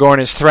when Aragorn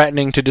is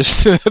threatening to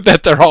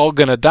that they're all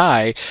going to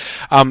die.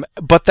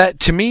 But that,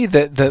 to me,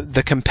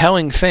 the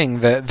compelling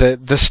thing,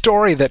 the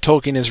story that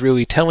Tolkien is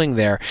really telling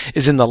there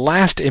is in the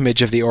last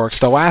image of the orcs.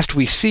 The last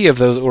we see of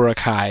those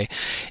Uruk-hai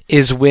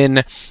is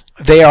when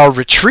they are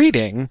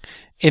retreating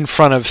in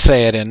front of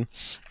Theoden,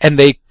 and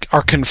they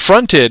are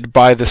confronted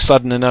by the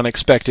sudden and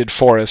unexpected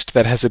forest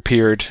that has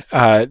appeared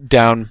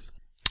down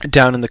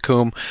in the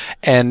Coombe,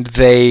 and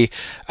they're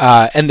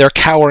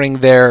cowering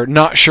there,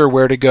 not sure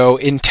where to go,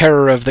 in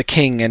terror of the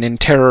king and in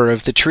terror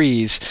of the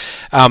trees.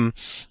 And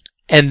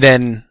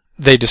then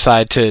they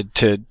decide to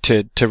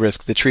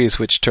risk the trees,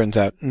 which turns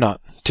out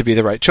not to be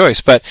the right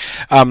choice. But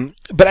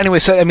anyway,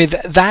 so I mean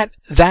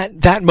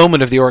that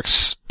moment of the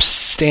orcs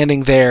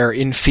standing there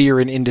in fear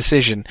and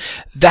indecision,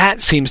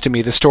 that seems to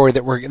me the story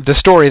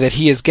that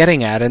he is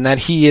getting at, and that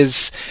he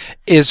is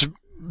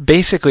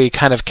basically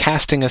kind of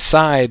casting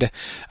aside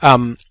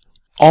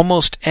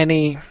almost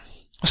any.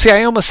 See,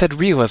 I almost said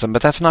realism,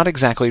 but that's not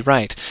exactly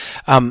right.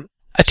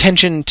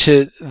 Attention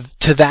to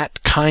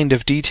that kind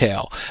of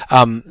detail,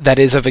 that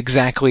is of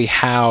exactly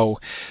how,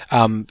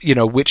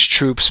 which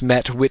troops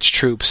met which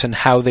troops and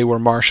how they were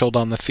marshaled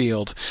on the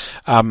field.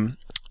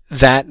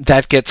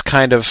 That gets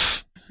kind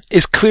of,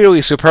 is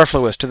clearly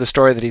superfluous to the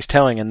story that he's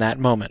telling in that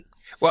moment.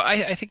 Well,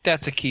 I think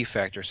that's a key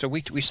factor. So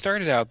we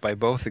started out by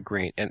both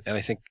agreeing, and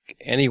I think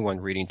anyone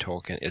reading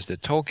Tolkien is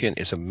that Tolkien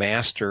is a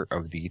master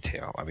of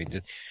detail. I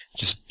mean,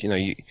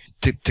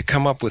 to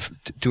come up with,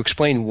 to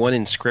explain one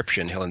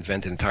inscription, he'll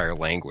invent an entire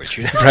language.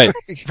 Right.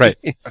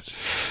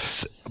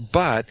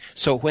 But,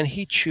 so when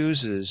he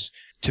chooses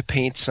to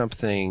paint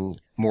something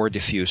more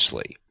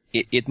diffusely,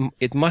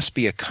 it must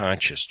be a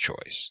conscious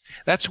choice.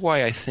 That's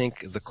why I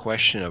think the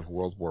question of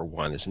World War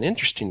I is an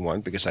interesting one,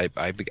 because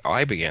I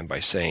began by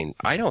saying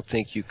I don't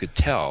think you could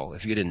tell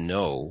if you didn't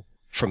know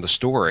from the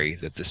story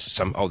that this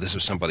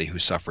was somebody who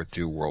suffered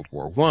through World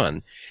War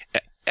I.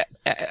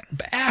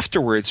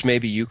 Afterwards,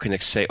 maybe you can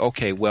say,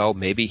 okay, well,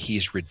 maybe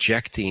he's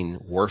rejecting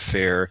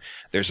warfare.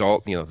 There's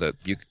all, the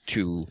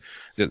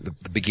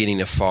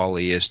beginning of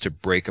folly is to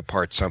break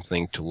apart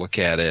something, to look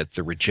at it,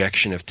 the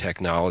rejection of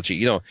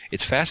technology.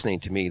 It's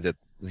fascinating to me that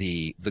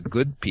the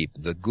good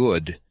people,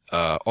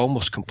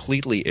 almost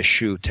completely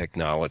eschew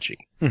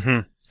technology,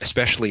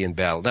 especially in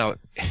battle. Now,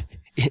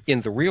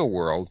 in the real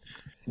world,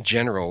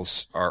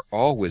 generals are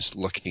always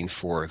looking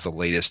for the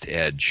latest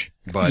edge,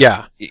 but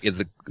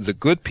the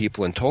good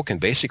people in Tolkien,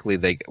 basically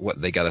they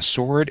got a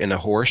sword and a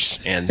horse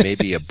and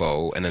maybe a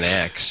bow and an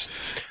axe.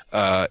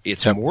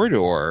 It's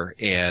Mordor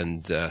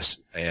and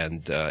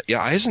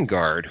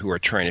Isengard who are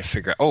trying to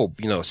figure out,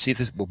 see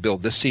this, we'll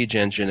build this siege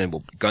engine and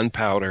we'll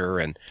gunpowder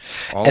and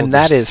all of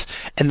this.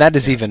 That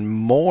is even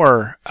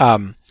more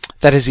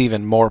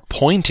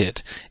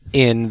pointed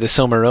in the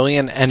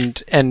Silmarillion,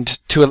 and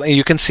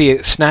you can see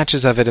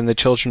snatches of it in the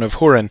Children of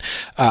Húrin.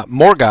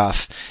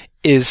 Morgoth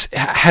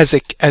has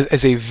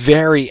a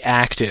very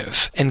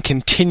active and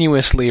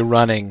continuously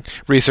running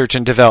research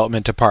and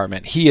development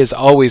department. He is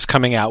always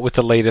coming out with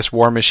the latest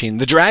war machine.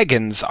 The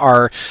dragons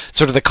are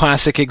sort of the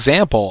classic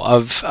example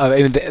of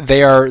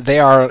they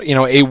are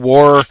a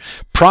war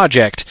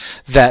project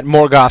that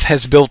Morgoth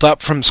has built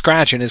up from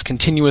scratch and is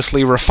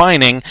continuously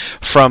refining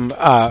from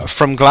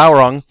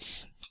Glaurung,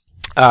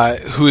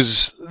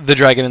 who's the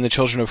dragon in the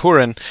Children of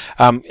Húrin,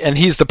 and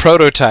he's the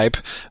prototype,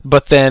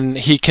 but then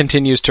he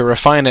continues to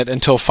refine it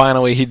until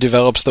finally he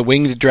develops the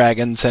winged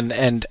dragons,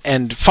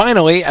 and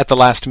finally, at the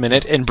last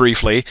minute and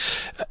briefly,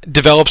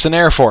 develops an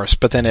air force,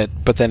 but then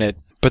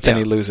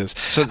he loses.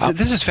 So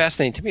this is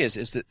fascinating to me,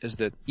 is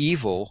that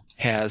evil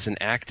has an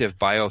active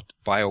bio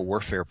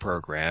warfare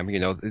program.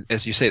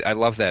 As you say, I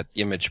love that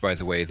image, by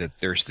the way, that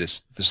there's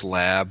this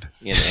lab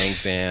in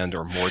Angband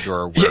or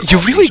Mordor. Where you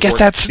really get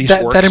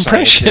that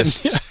impression.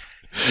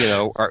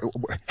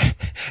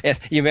 And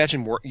you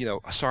imagine,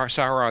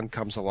 Sauron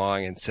comes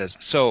along and says,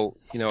 "So,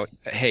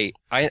 hey,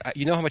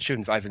 you know how much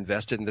I've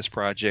invested in this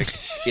project?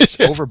 It's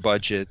over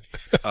budget.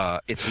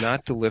 It's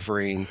not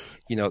delivering.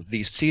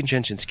 These siege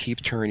engines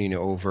keep turning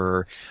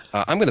over.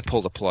 I'm going to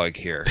pull the plug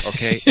here,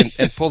 okay?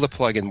 And pull the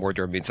plug in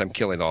Mordor means I'm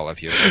killing all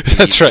of you.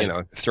 That's right.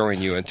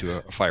 Throwing you into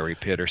a fiery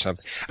pit or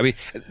something. I mean,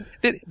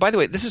 by the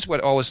way, this is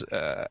what always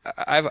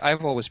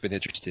I've always been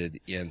interested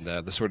in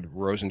the sort of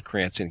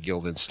Rosencrantz and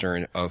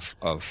Guildenstern of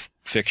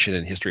fiction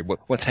and history.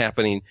 What's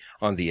happening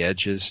on the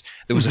edges?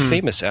 There was a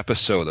famous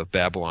episode of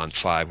Babylon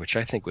 5, which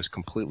I think was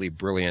completely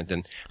brilliant.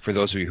 And for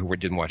those of you who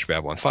didn't watch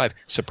Babylon 5,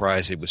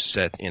 surprised it was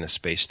set in a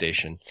space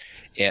station.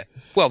 And,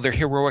 well, they're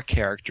heroic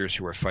characters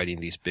who are fighting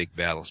these big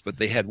battles, but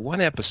they had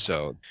one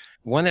episode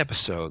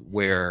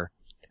where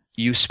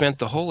you spent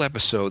the whole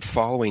episode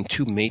following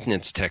two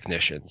maintenance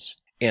technicians,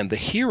 and the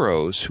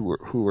heroes who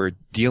were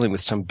dealing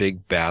with some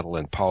big battle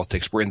and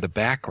politics were in the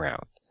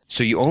background.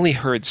 So you only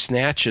heard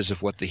snatches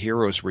of what the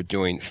heroes were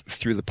doing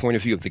through the point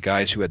of view of the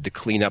guys who had to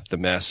clean up the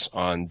mess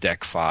on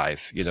deck 5,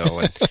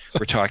 and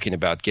we're talking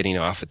about getting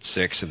off at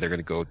 6 and they're going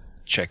to go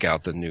check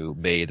out the new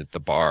maid at the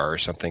bar or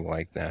something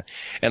like that.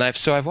 And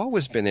I've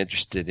always been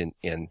interested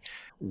in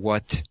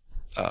what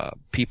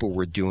people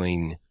were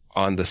doing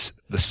on the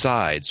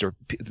sides, or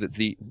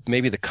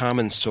maybe the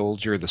common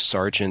soldier, the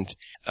sergeant.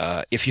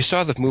 If you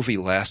saw the movie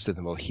Last of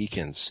the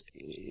Mohicans,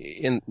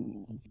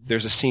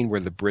 there's a scene where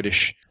the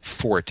British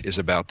fort is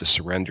about to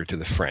surrender to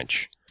the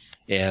French.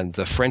 And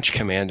the French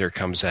commander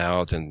comes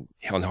out and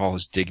on all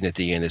his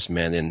dignity and his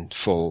men in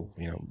full,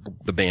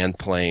 the band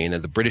playing,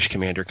 and the British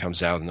commander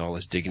comes out in all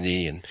his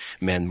dignity and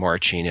men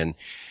marching. And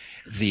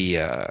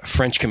the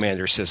French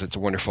commander says, it's a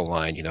wonderful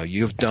line,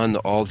 you have done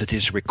all that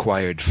is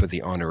required for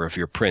the honor of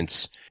your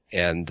prince.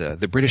 And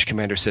the British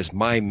commander says,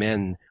 my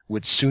men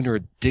would sooner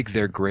dig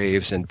their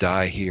graves and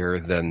die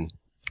here than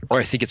or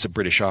I think it's a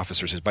British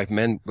officer says,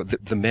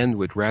 the men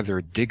would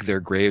rather dig their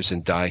graves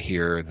and die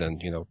here than,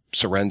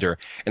 surrender.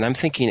 And I'm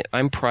thinking,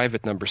 I'm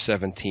private number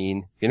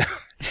 17, and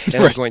right.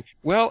 I'm going,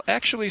 well,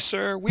 actually,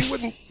 sir, we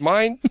wouldn't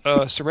mind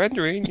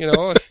surrendering,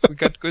 if we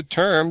got good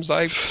terms.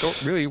 I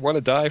don't really want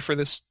to die for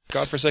this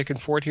godforsaken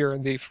fort here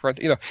in the front,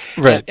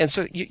 Right. And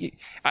so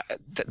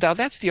now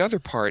that's the other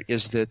part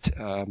is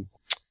that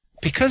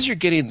because you're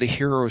getting the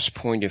hero's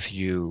point of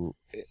view,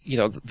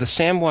 the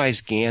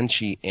Samwise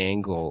Gamgee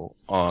angle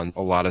on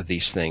a lot of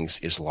these things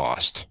is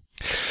lost.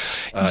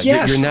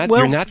 Yes,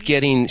 you're not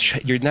getting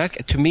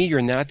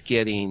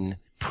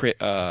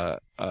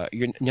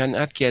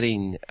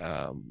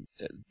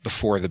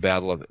before the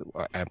battle of.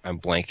 I'm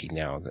blanking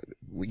now.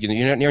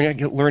 You're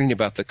not learning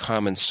about the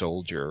common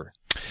soldier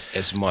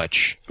as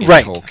much in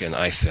right. Tolkien,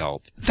 I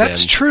felt.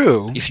 That's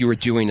true. If you were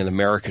doing an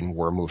American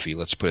war movie,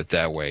 let's put it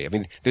that way. I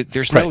mean,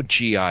 there's right. no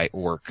GI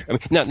orc. I mean,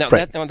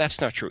 right. that's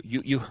not true.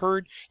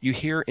 You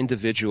hear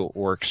individual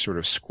orcs sort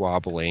of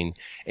squabbling,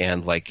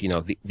 and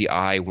the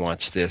eye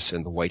wants this,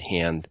 and the white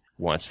hand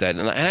wants that,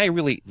 and I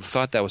really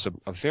thought that was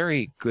a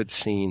very good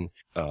scene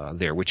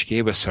there, which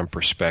gave us some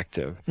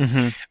perspective.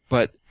 Mm-hmm.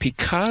 But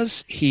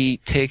because he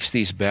takes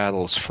these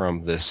battles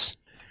from this,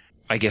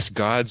 I guess,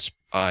 God's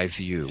eye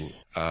view.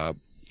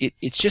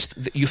 It's just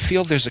you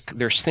feel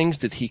there's things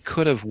that he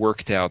could have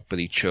worked out, but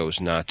he chose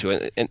not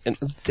to. And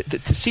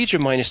the Siege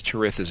of Minas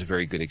Tirith is a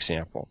very good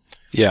example.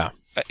 Yeah.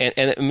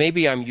 And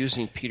maybe I'm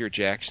using Peter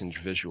Jackson's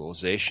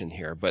visualization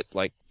here, but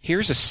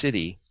here's a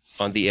city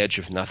on the edge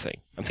of nothing.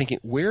 I'm thinking,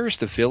 where's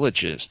the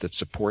villages that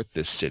support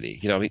this city?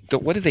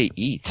 What do they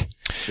eat?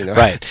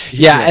 Right.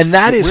 Yeah, and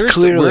that is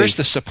clearly where's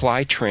the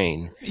supply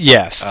train?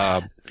 Yes.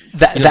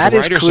 That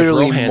is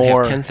clearly Rohan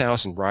more. Have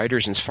 10,000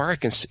 riders, and as far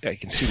as I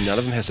can see, none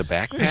of them has a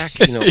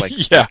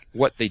backpack. Yeah.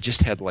 What they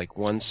just had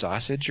one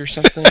sausage or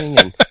something,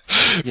 and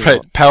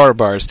right, power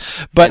bars.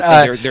 But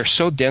and they're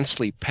so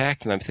densely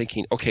packed, and I'm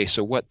thinking, okay,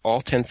 so what?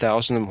 All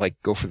 10,000 of them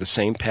go for the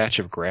same patch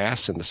of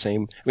grass and the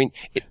same. I mean,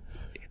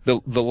 the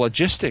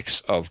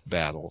logistics of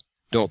battle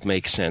don't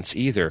make sense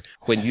either.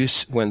 When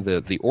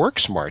the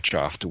orcs march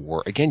off to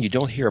war, again, you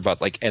don't hear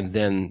about and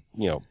then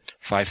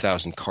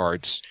 5,000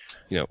 carts.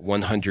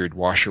 100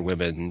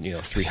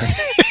 washerwomen,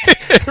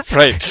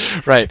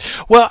 300. Right.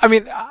 Well, I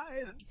mean,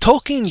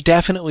 Tolkien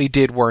definitely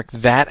did work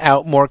that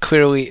out more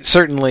clearly,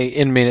 certainly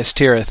in Minas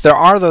Tirith. There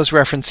are those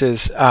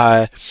references,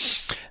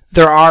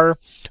 there are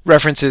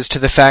references to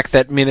the fact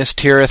that Minas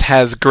Tirith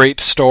has great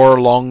store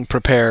long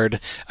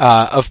prepared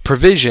of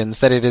provisions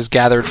that it is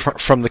gathered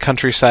from the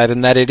countryside,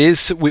 and that it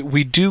is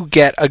we do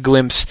get a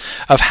glimpse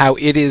of how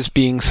it is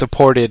being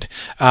supported,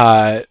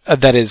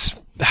 that is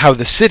how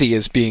the city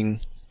is being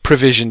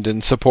provisioned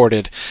and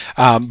supported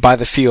by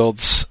the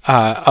fields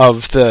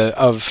of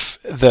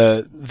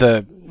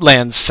the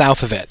lands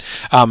south of it,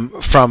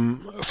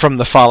 from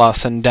the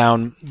Falas and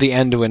down the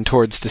Anduin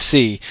towards the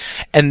sea,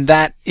 and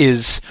that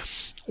is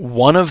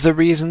one of the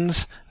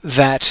reasons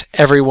that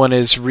everyone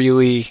is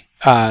really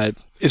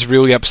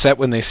upset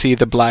when they see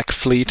the Black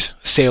Fleet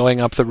sailing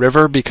up the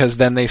river, because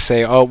then they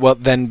say, oh, well,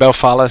 then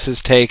Belfalas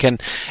is taken,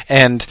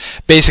 and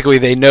basically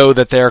they know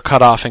that they're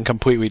cut off and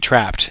completely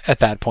trapped at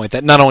that point,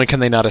 that not only can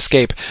they not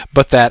escape,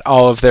 but that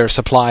all of their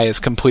supply is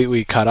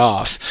completely cut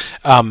off.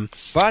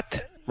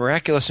 But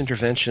miraculous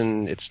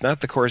intervention, it's not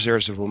the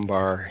Corsairs of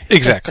Umbar.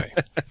 Exactly.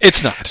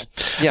 It's not.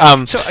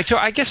 Yeah. So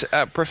I guess,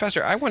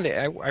 Professor, I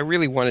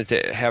really wanted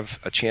to have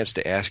a chance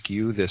to ask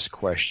you this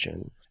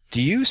question.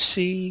 Do you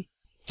see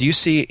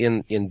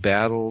in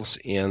battles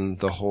in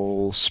the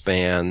whole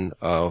span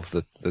of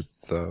the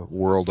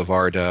world of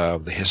Arda,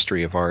 of the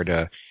history of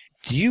Arda,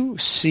 do you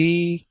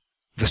see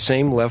the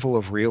same level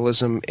of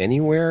realism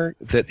anywhere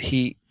that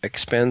he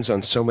expends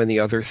on so many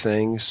other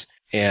things?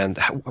 And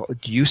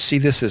do you see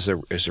this as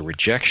a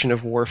rejection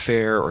of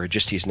warfare, or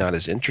just he's not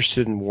as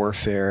interested in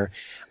warfare?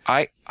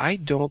 I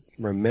don't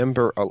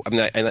remember. I mean,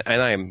 and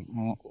I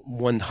am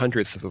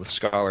 1/100th of the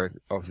scholar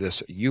of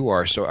this you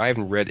are, so I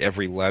haven't read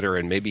every letter,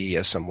 and maybe he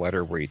has some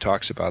letter where he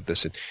talks about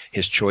this and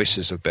his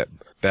choices of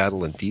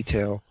battle in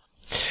detail.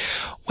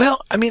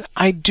 Well, I mean,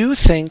 I do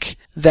think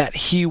that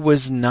he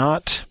was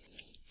not.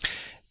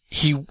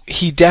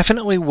 He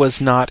definitely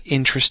was not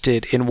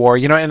interested in war,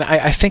 and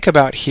I think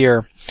about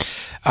here.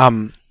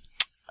 I'm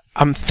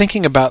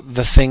thinking about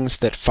the things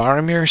that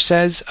Faramir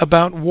says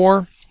about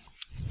war,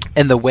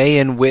 and the way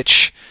in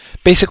which,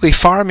 basically,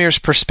 Faramir's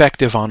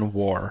perspective on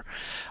war,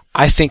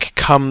 I think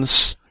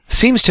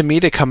seems to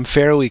me to come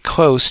fairly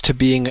close to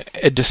being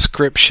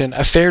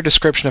a fair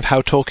description of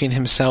how Tolkien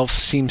himself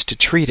seems to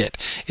treat it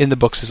in the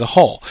books as a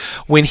whole.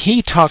 When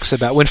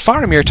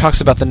Faramir talks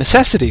about the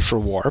necessity for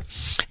war,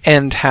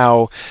 and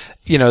how,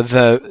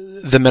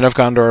 the men of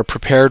Gondor are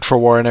prepared for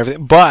war and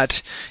everything,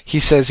 but he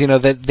says,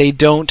 that they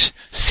don't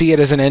see it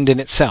as an end in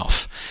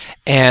itself.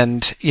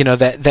 And,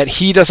 that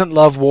he doesn't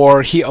love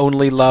war, he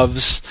only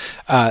loves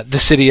the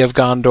city of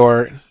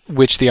Gondor,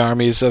 which the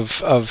armies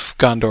of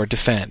Gondor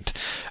defend.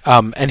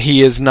 And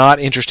he is not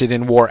interested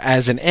in war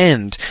as an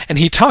end. And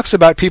he talks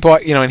about people,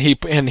 and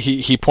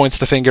he points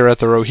the finger at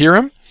the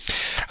Rohirrim,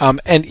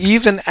 And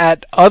even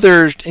at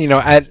other,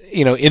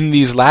 in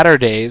these latter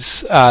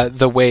days,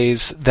 the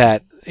ways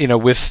that,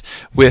 with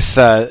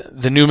the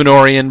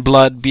Númenórean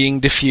blood being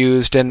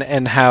diffused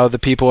and how the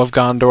people of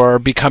Gondor are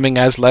becoming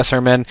as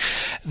lesser men,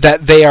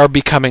 that they are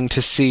becoming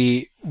to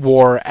see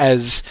war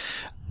as,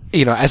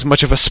 as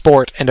much of a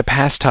sport and a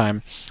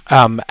pastime,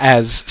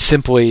 as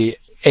simply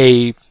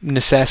a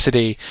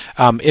necessity,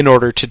 in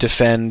order to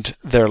defend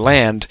their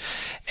land.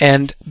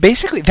 And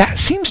basically that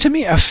seems to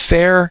me a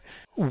fair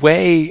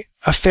kind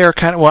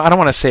of, well, I don't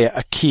want to say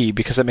a key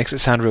because that makes it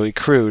sound really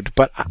crude,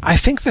 but I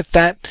think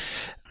that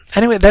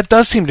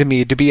does seem to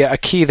me to be a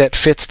key that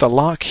fits the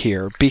lock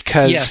here,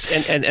 because... Yes,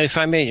 and if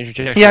I may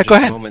interject go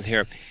ahead. A moment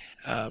here.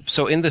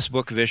 So in this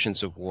book,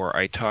 Visions of War,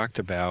 I talked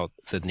about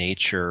the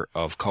nature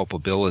of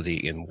culpability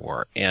in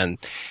war. And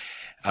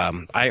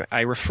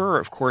I refer,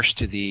 of course,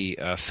 to the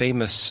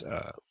famous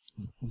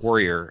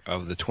warrior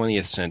of the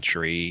 20th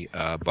century,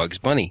 Bugs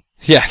Bunny.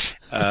 Yes.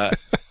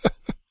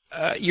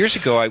 Years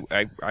ago,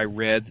 I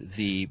read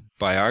the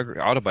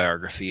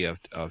autobiography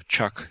of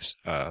Chuck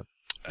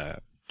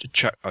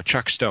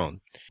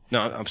Stone. No,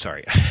 I'm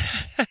sorry.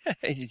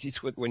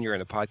 It's when you're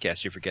in a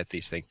podcast, you forget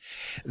these things.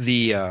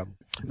 The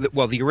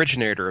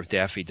originator of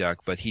Daffy Duck,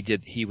 but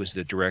he was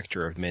the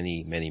director of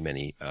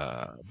many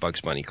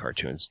Bugs Bunny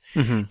cartoons.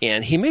 Mm-hmm.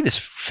 And he made this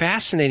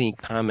fascinating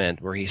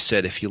comment where he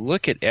said, if you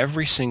look at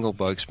every single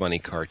Bugs Bunny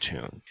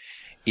cartoon,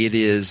 it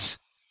is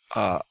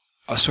a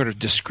sort of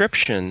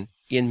description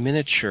in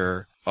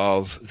miniature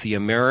of the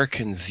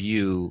American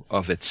view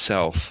of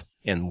itself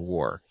in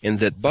war, and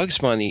that Bugs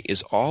Bunny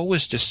is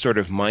always just sort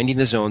of minding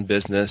his own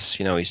business.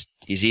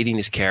 He's eating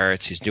his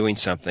carrots, he's doing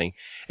something,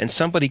 and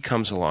somebody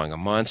comes along, a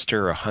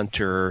monster, a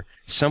hunter,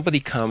 somebody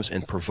comes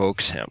and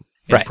provokes him,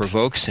 and Right.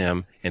 provokes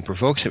him,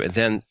 and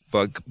then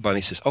Bug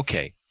Bunny says,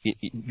 okay,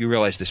 you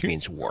realize this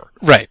means war.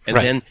 Right.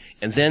 And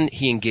then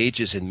he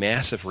engages in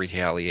massive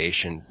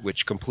retaliation,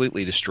 which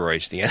completely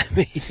destroys the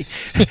enemy,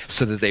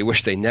 so that they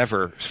wish they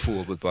never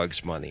fooled with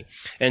Bugs Bunny.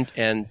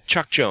 And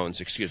Chuck Jones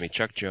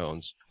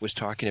was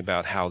talking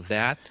about how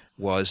that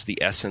was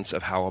the essence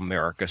of how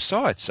America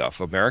saw itself.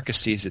 America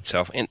sees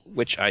itself, and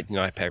which I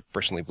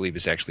personally believe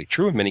is actually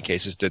true in many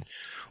cases, that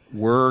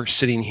we're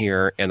sitting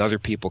here and other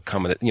people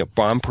come in,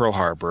 bomb Pearl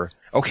Harbor.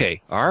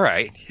 Okay, all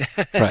right.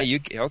 Right. You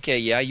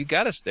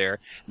got us there.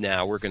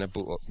 Now we're going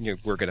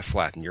to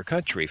flatten your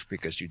country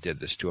because you did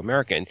this to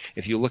America. And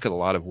if you look at a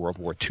lot of World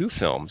War II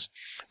films,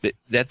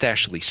 that's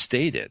actually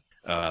stated.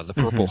 The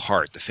Purple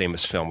Heart, the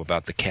famous film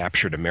about the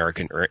captured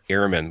American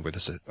airmen, where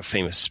there's a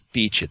famous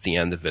speech at the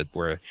end of it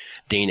where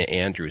Dana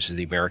Andrews,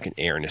 the American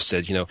airman,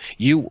 said,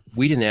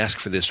 we didn't ask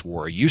for this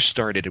war. You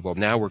started it. Well,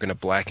 now we're going to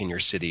blacken your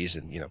cities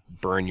and,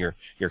 burn your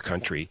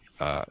country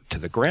to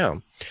the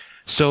ground.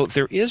 So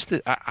there is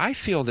I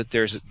feel that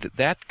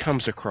that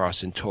comes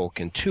across in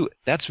Tolkien too.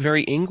 That's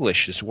very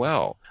English as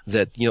well.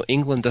 That,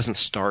 England doesn't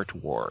start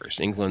wars.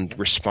 England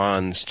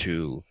responds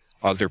to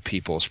other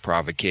people's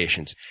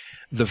provocations.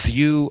 The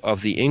view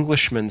of the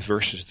Englishman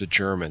versus the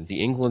German.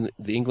 The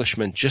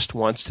Englishman just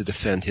wants to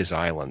defend his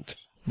island.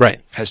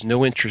 Right. Has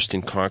no interest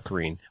in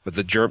conquering. But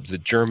the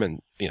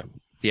German,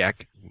 the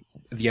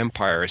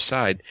empire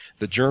aside,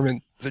 the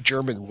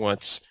German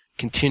wants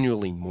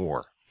continually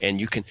more. And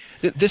you can.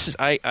 This is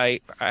I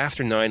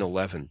after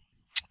 9/11,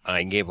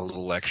 I gave a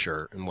little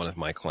lecture in one of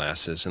my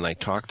classes, and I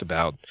talked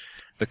about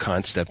the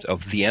concept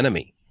of the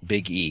enemy,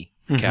 big E,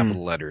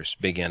 capital letters,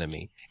 big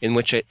enemy, in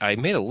which I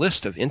made a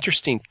list of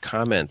interesting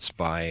comments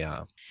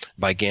by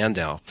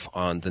Gandalf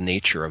on the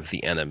nature of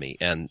the enemy,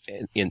 and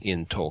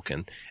in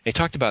Tolkien. I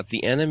talked about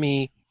the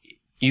enemy.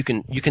 You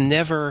can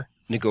never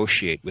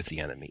negotiate with the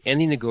enemy.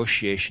 Any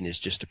negotiation is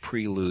just a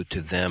prelude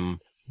to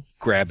them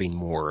grabbing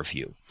more of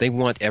you. They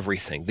want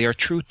everything. They are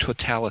true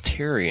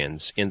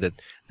totalitarians in that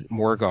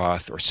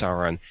Morgoth or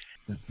Sauron,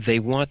 they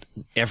want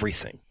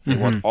everything. They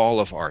want all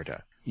of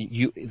Arda.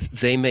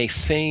 They may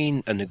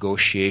feign a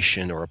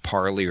negotiation or a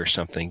parley or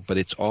something, but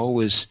it's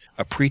always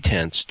a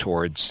pretense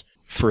towards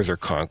further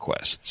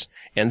conquests.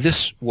 And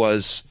this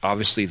was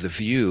obviously the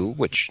view,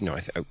 which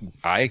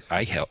I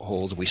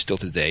hold, we still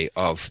today,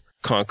 of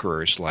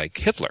conquerors like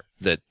Hitler.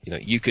 That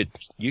you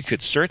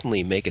could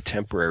certainly make a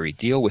temporary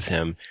deal with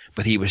him,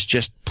 but he was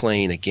just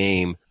playing a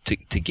game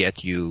to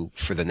get you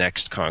for the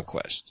next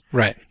conquest.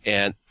 Right.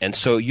 And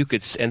so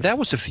and that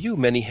was a view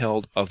many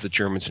held of the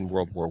Germans in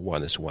World War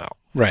I as well.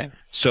 Right.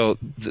 So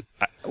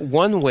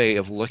one way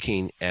of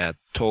looking at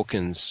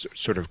Tolkien's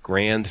sort of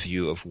grand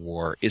view of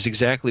war is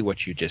exactly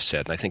what you just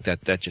said. And I think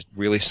that just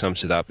really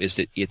sums it up, is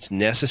that it's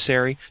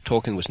necessary.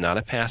 Tolkien was not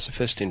a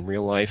pacifist in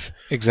real life.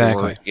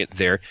 Exactly.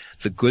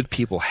 The good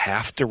people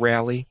have to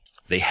rally.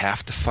 They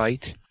have to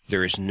fight.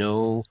 There's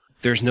no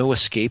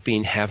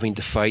escaping having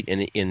to fight.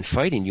 And in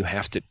fighting, you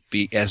have to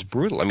be as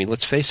brutal. I mean,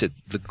 let's face it,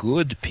 the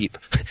good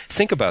people,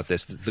 think about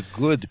this, the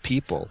good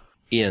people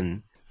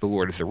in The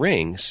Lord of the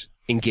Rings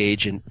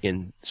engage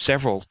in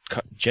several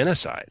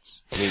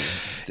genocides. I mean,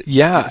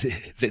 yeah,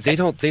 they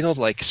don't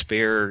like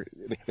spare.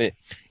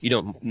 You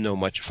don't know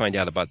much, find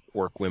out about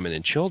orc women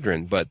and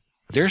children, but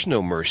there's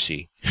no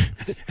mercy.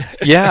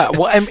 Yeah,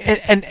 well,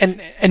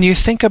 and you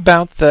think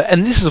about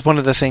and this is one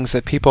of the things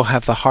that people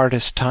have the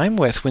hardest time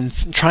with when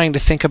trying to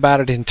think about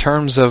it in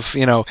terms of,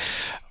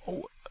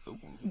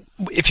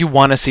 if you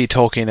want to see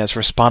Tolkien as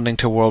responding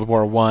to World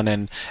War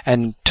I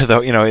and to the,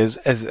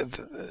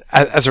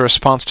 as a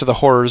response to the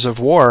horrors of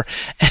war,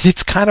 and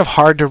it's kind of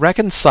hard to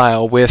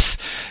reconcile with,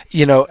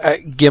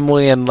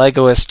 Gimli and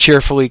Legolas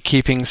cheerfully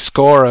keeping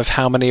score of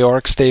how many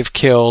orcs they've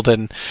killed,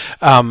 and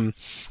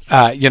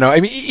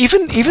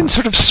even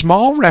sort of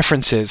small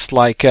references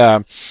like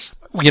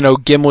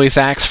Gimli's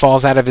axe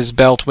falls out of his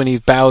belt when he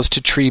bows to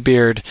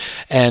Treebeard,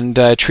 and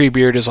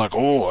Treebeard is like,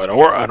 "Oh, a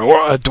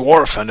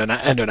dwarf and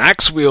an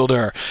axe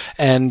wielder,"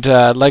 and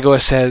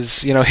Legolas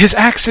says, "His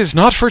axe is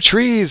not for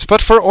trees,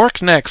 but for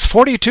orc necks.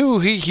 42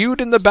 he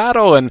hewed in the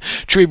battle," and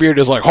Treebeard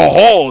is like,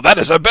 "Ho, that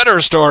is a better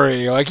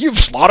story. Like, you've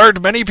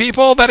slaughtered many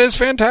people. That is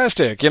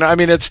fantastic." There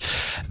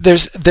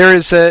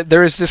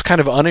is this kind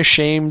of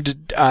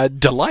unashamed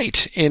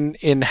delight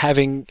in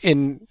having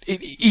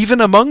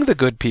even among the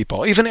good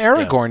people. Even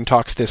Aragorn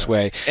talks this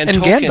way, and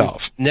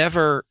Gandalf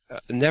never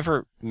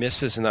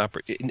misses an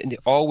opportunity.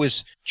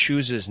 Always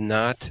chooses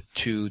not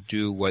to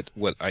do what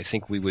I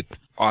think we would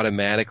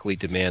automatically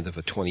demand of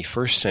a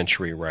 21st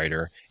century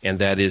writer, and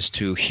that is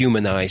to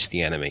humanize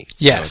the enemy.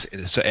 Yes.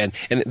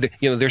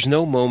 There's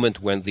no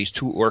moment when these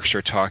two orcs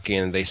are talking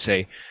and they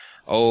say,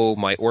 "Oh,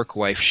 my orc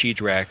wife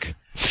Shedrack,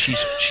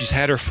 she's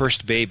had her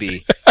first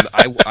baby.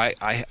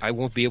 I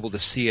won't be able to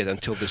see it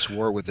until this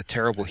war with the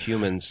terrible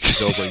humans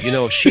is over."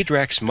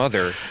 Shedrack's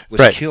mother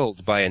was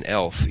killed by an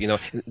elf.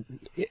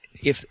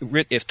 If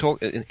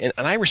Tolkien, and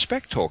I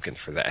respect Tolkien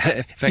for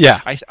that. In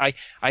fact,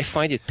 I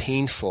find it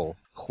painful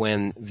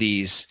when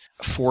these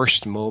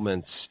forced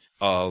moments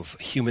of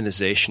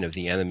humanization of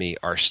the enemy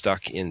are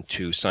stuck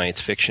into science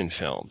fiction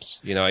films.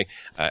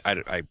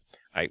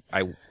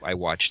 I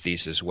watched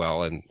these as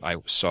well, and I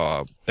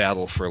saw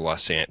Battle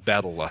Los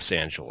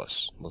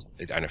Angeles.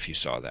 I don't know if you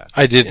saw that.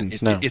 I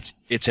didn't. No.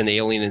 It's an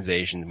alien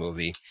invasion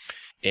movie,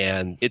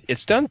 and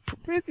it's done.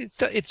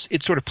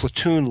 It's sort of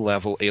platoon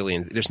level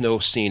alien. There's no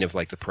scene of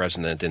like the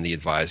president and the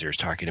advisors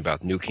talking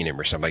about nuking him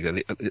or something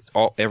like that.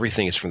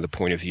 Everything is from the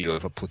point of view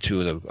of a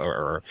platoon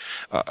or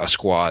a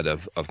squad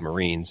of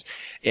Marines,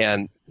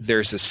 and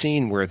there's a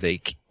scene where they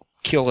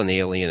kill an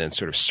alien and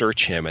sort of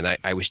search him, and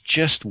I was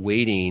just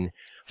waiting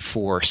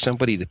for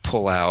somebody to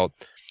pull out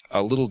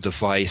a little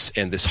device,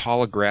 and this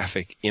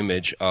holographic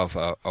image of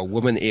a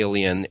woman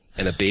alien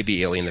and a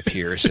baby alien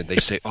appears, and they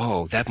say,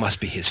 "Oh, that must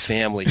be his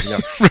family."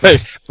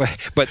 Right.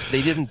 But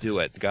they didn't do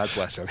it. God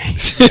bless them.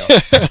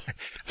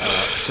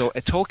 So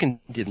Tolkien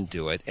didn't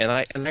do it, and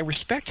I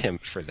respect him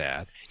for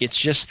that. It's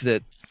just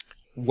that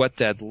what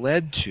that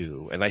led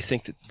to, and I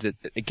think that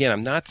again,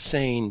 I'm not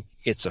saying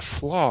it's a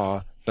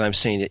flaw, but I'm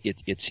saying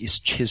it's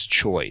his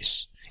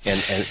choice.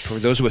 And for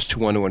those of us who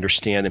want to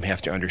understand him,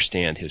 have to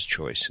understand his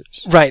choices.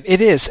 Right, it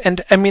is.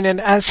 And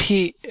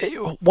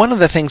one of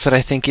the things that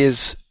I think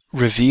is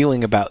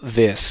revealing about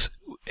this,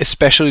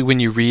 especially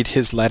when you read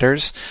his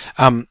letters,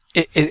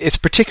 it's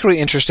particularly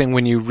interesting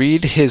when you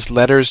read his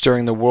letters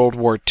during the World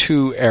War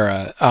II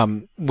era,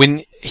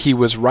 when he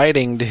was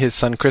writing to his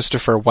son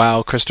Christopher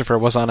while Christopher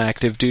was on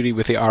active duty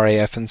with the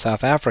RAF in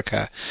South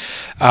Africa.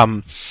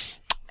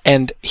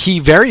 And he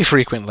very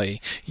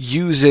frequently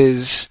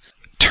uses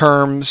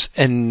terms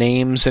and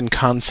names and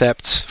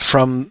concepts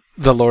from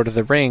the Lord of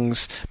the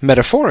Rings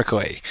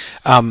metaphorically,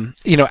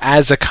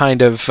 as a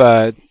kind of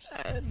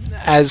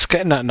as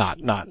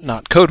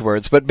not code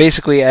words, but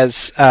basically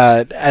as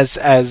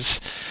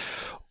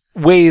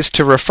ways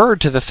to refer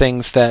to the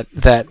things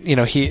that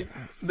he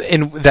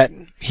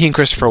and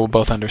Christopher will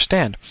both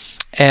understand.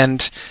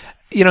 And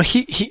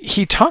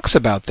he talks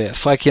about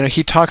this,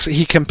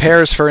 he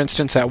compares, for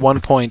instance, at one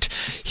point,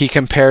 he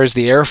compares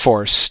the Air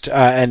Force,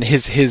 and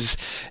his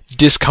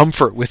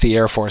discomfort with the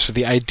Air Force, with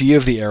the idea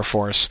of the Air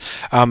Force,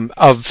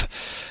 of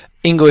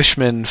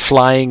Englishmen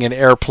flying in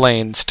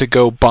airplanes to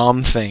go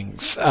bomb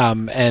things,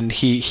 and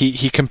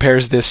he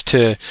compares this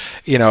to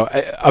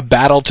a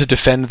battle to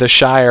defend the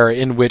Shire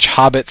in which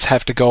hobbits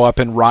have to go up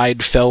and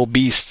ride fell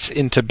beasts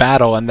into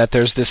battle, and that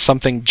there's this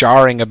something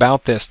jarring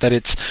about this, that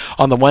it's,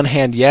 on the one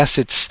hand, yes,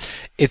 it's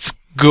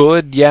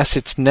good, yes,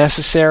 it's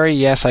necessary,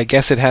 yes, I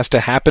guess it has to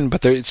happen,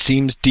 but it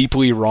seems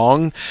deeply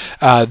wrong,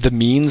 the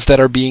means that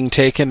are being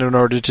taken in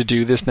order to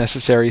do this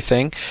necessary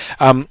thing.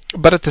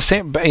 But at the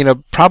same,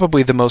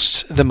 probably the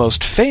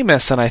most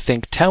famous and I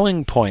think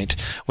telling point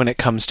when it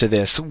comes to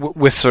this,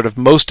 with sort of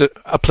most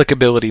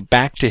applicability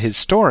back to his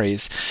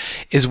stories,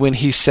 is when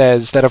he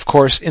says that, of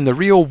course, in the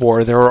real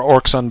war there are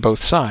orcs on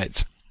both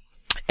sides.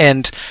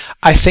 And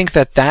I think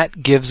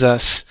that gives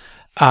us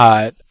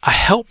a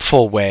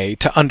helpful way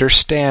to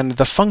understand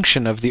the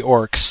function of the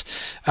orcs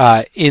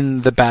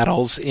in the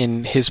battles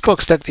in his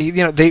books. That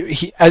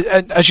he,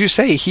 as you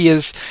say, he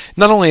is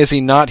not only has he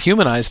not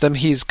humanized them,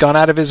 he's gone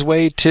out of his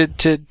way to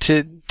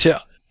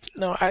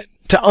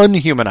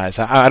unhumanize.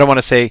 I don't want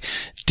to say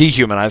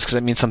dehumanize because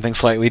it means something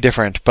slightly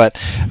different, but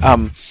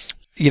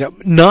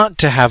not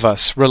to have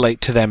us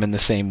relate to them in the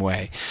same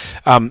way.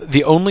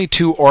 The only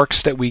two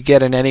orcs that we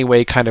get in any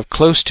way kind of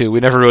close to, we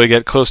never really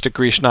get close to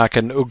Grishnak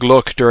and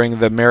Ugluk during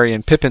the Merry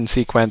and Pippin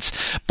sequence,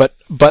 but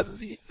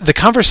the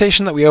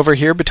conversation that we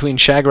overhear between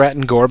Shagrat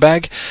and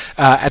Gorbag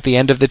at the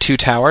end of the Two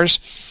Towers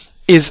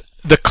is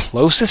the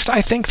closest,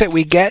 I think, that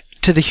we get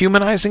to the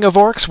humanizing of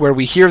orcs, where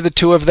we hear the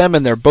two of them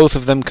and they're both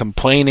of them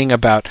complaining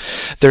about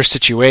their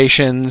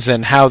situations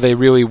and how they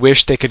really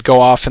wish they could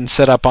go off and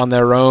set up on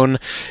their own,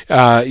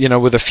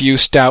 with a few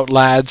stout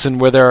lads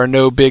and where there are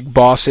no big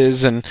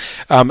bosses. And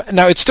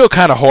now it's still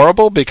kind of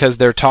horrible because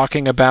they're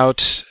talking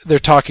about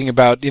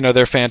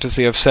their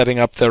fantasy of setting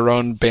up their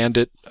own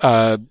bandit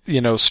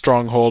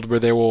stronghold where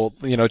they will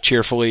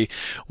cheerfully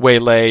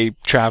waylay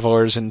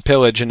travelers and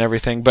pillage and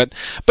everything. But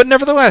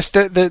nevertheless,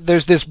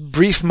 there's this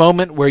brief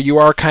moment where you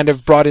are kind of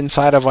brought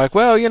inside of like,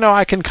 well,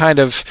 I can kind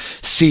of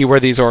see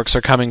where these orcs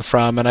are coming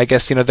from, and I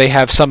guess they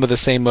have some of the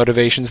same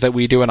motivations that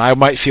we do, and I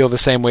might feel the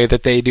same way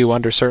that they do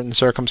under certain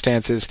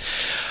circumstances.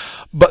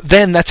 But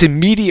then that's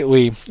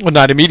immediately, well,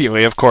 not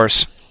immediately, of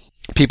course.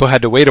 People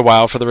had to wait a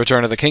while for the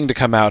Return of the King to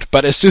come out,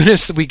 but as soon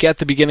as we get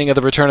the beginning of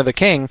the Return of the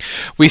King,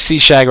 we see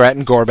Shagrat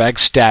and Gorbag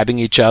stabbing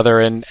each other,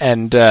 and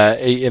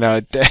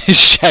Shagrat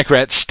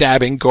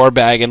stabbing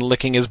Gorbag and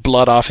licking his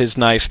blood off his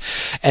knife,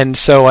 and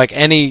so like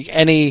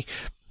any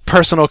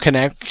personal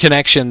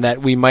connection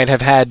that we might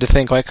have had to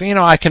think like,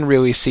 I can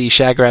really see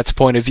Shagrat's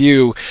point of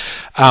view,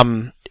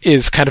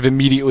 is kind of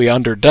immediately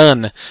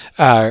underdone,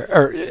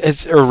 or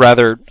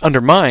rather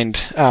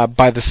undermined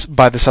by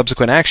the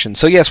subsequent action.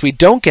 So yes, we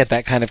don't get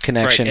that kind of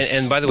connection. Right.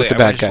 And by the way,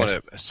 I just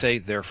want to say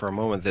there for a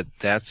moment that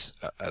that's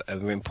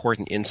an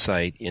important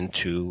insight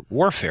into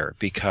warfare,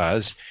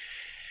 because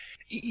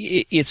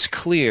it's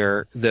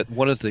clear that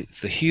one of the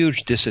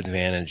huge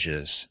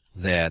disadvantages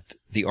that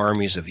the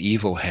armies of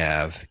evil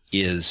have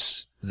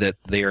is that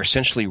they are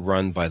essentially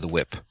run by the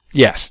whip.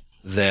 Yes.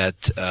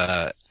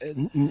 That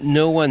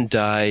no one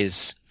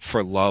dies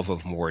for love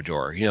of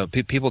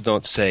Mordor. People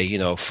don't say,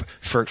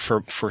 for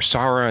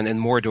Sauron and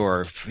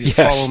Mordor, yes.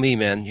 Follow me,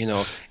 man.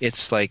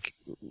 It's like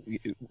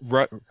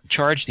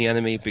charge the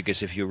enemy,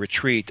 because if you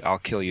retreat, I'll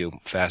kill you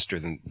faster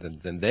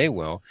than they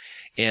will.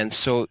 And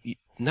so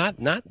not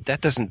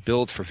that doesn't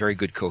build for very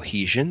good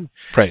cohesion.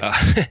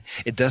 Right.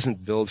 It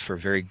doesn't build for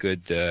very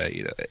good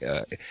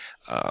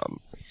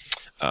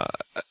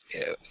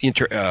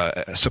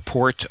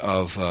support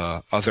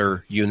of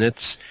other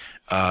units.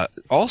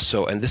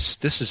 Also, and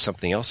this is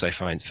something else I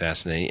find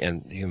fascinating,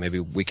 and maybe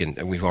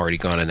we've already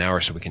gone an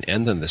hour, so we can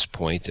end on this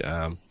point.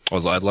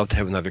 Although I'd love to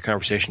have another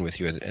conversation with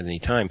you at any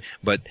time.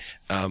 But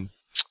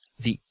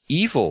the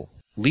evil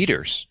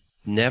leaders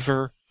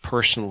never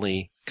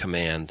personally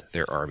command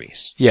their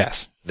armies.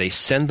 Yes. They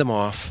send them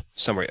off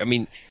somewhere. I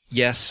mean,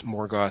 yes,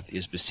 Morgoth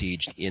is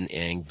besieged in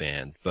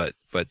Angband, but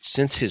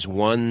since his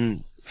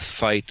one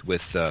fight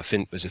with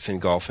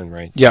Fingolfin,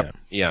 right? Yep.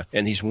 Yeah,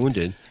 and he's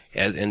wounded,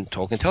 and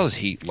Tolkien tells us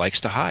he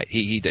likes to hide.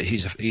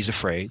 He's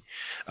afraid.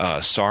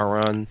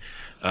 Sauron.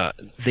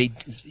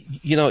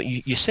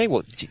 You say,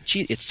 well,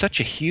 gee, it's such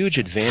a huge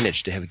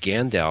advantage to have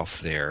Gandalf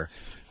there.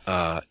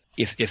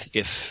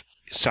 If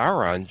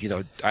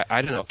Sauron,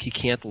 I don't know, he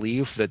can't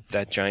leave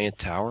that giant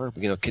tower.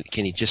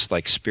 Can he just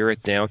like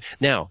spirit down?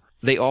 Now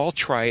they all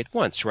try it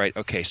once, right?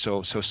 Okay,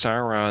 so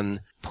Sauron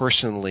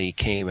personally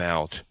came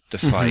out to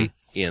fight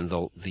in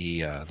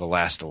the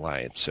last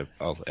alliance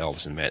of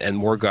elves and men, and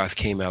Morgoth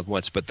came out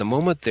once. But the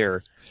moment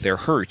they're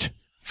hurt,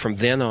 from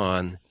then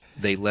on,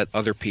 they let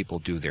other people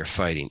do their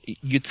fighting.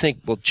 You'd think,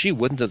 well, gee,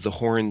 wouldn't the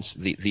horns,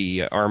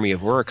 the army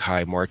of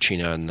Uruk-hai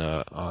marching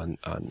on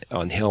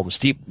Helm's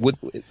Deep,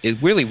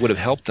 it really would have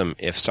helped them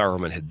if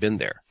Saruman had been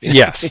there.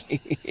 Yes.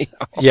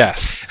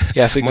 Yes,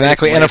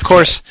 exactly. And of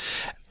course,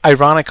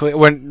 ironically,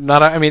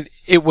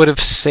 it would have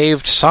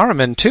saved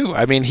Saruman too.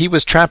 I mean, he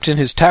was trapped in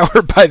his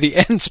tower by the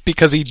Ents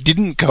because he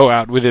didn't go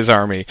out with his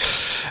army.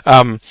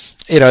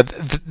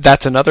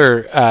 That's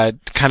another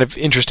kind of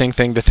interesting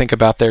thing to think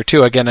about there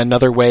too. Again,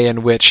 another way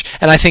in which,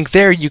 and I think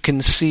there you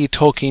can see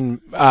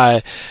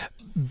Tolkien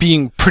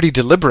being pretty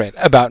deliberate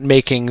about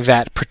making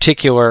that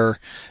particular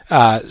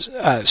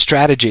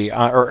strategy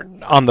or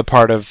on the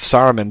part of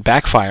Saruman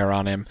backfire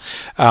on him.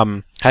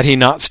 Had he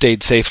not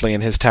stayed safely in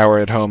his tower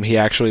at home, he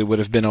actually would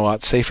have been a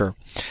lot safer.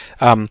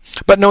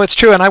 But no, it's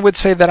true, and I would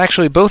say that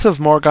actually both of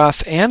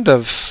Morgoth and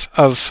of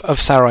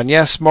Sauron.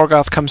 Yes,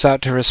 Morgoth comes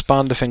out to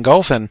respond to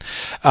Fingolfin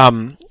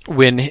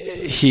when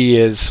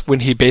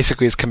he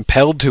basically is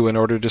compelled to in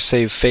order to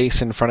save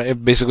face in front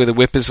of. Basically, the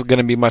whip is going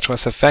to be much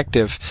less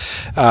effective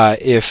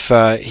if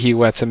he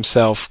lets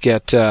himself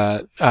get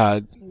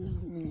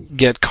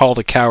called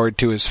a coward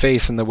to his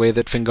face in the way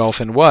that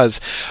Fingolfin was.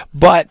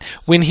 But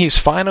when he's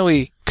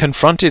finally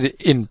confronted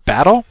in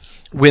battle,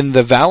 when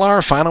the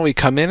Valar finally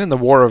come in the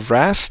War of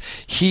Wrath,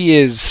 he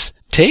is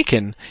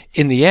taken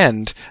in the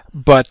end,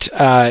 but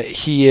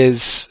he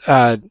is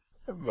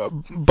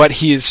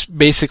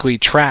basically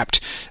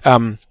trapped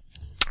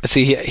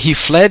See, he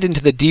fled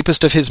into the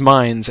deepest of his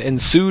mines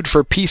and sued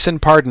for peace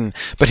and pardon,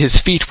 but his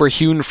feet were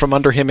hewn from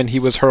under him and he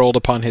was hurled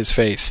upon his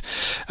face.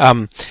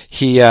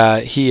 He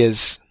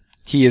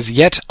is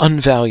yet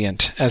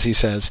unvaliant, as he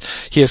says.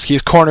 He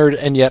is cornered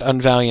and yet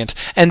unvaliant.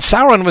 And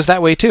Sauron was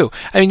that way too.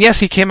 I mean, yes,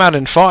 he came out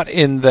and fought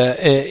in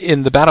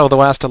the Battle of the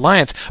Last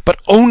Alliance, but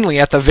only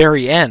at the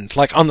very end,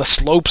 like on the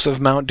slopes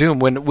of Mount Doom,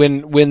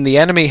 when the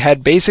enemy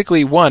had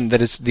basically won.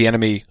 That is, the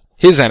enemy,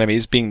 his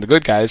enemies, being the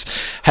good guys,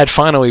 had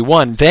finally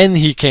won. Then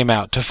he came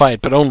out to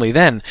fight, but only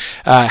then.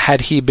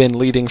 Had he been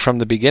leading from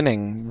the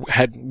beginning,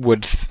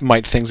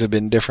 might things have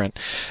been different?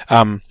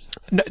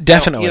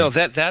 Definitely.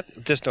 That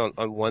just on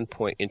one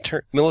point,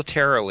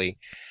 militarily,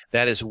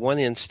 that is one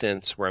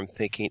instance where I'm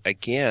thinking,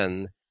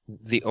 again,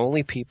 the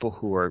only people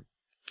who are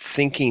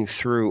thinking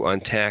through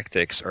on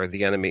tactics are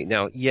the enemy.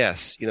 Now,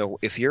 yes,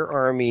 if your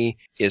army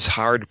is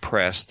hard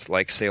pressed,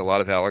 like say a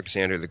lot of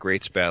Alexander the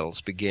Great's battles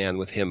began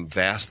with him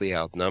vastly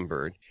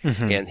outnumbered,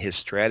 and his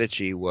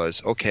strategy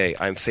was, okay,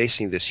 I'm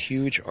facing this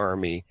huge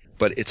army,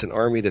 but it's an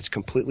army that's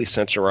completely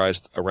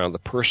centralized around the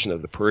person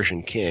of the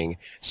Persian king.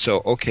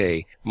 So,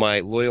 okay,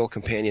 my loyal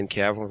companion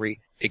cavalry,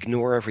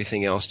 ignore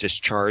everything else,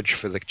 just charge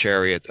for the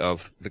chariot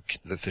of the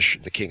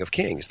King of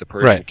Kings, the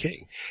Persian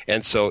king.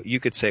 And so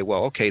you could say,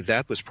 well, okay,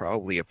 that was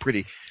probably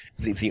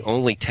the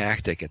only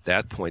tactic at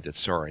that point that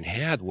Sauron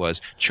had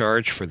was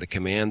charge for the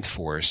command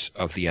force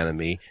of the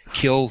enemy,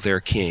 kill their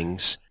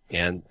kings,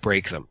 and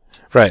break them.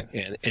 Right.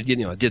 And it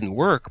didn't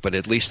work, but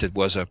at least it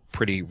was a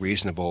pretty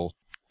reasonable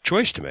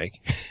choice to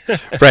make.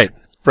 Right.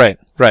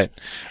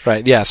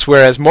 Yes.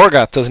 Whereas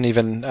Morgoth doesn't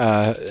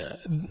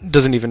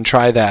even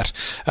try that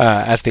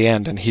at the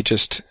end, and he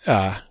just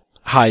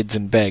hides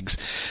and begs.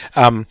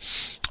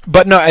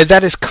 But no,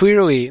 that is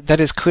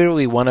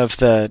clearly one of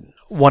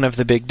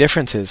the big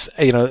differences.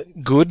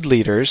 Good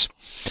leaders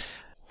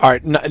are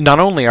not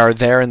only are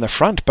there in the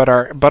front, but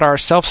are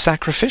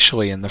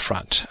self-sacrificially in the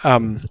front.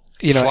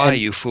 Fly,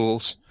 you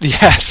fools.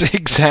 Yes,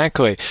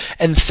 exactly.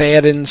 And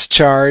Theoden's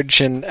charge,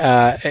 and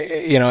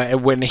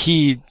when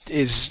he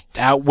is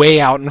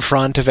way out in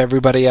front of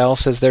everybody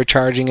else as they're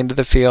charging into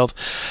the field.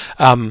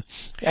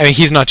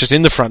 He's not just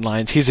in the front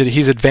lines; he's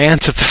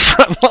advance of the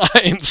front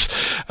lines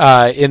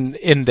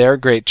in their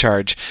great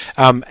charge.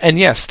 And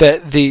yes,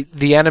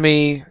 the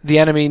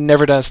enemy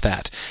never does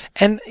that.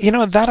 And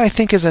that I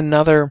think is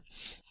another.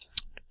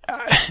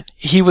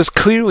 He was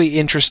clearly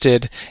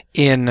interested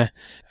in.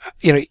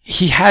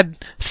 He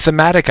had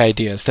thematic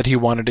ideas that he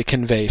wanted to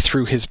convey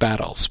through his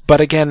battles.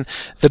 But again,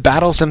 the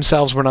battles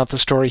themselves were not the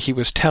story he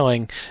was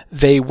telling.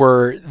 They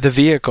were the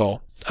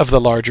vehicle of the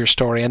larger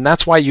story. And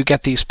that's why you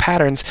get these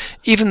patterns,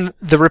 even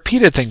the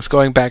repeated things,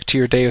 going back to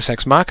your Deus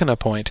Ex Machina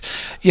point,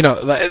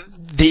 the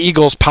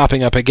eagles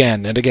popping up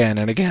again and again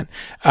and again.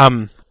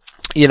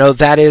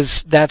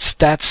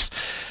 That's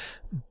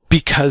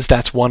because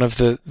that's one of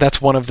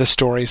the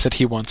stories that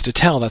he wants to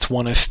tell. That's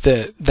one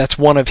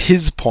of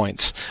his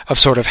points of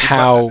sort of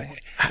how.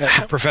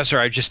 Professor,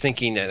 I'm just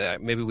thinking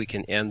that maybe we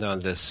can end on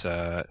this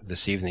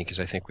this evening, because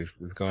I think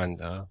we've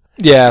gone.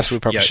 Yes, we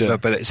probably should.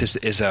 But it's just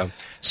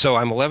so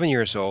I'm 11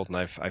 years old, and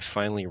I've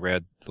finally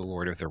read The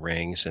Lord of the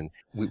Rings, and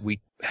we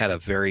had a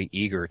very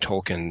eager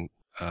Tolkien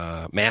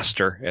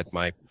master at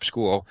my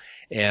school,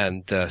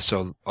 and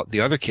so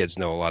the other kids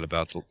know a lot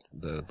about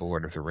the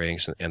Lord of the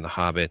Rings and the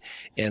Hobbit,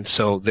 and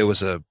so there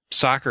was a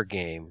soccer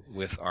game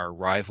with our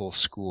rival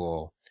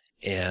school,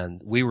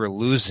 and we were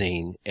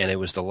losing, and it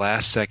was the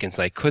last seconds,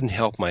 and I couldn't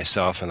help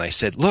myself, and I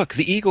said, "Look,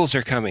 the Eagles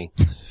are coming."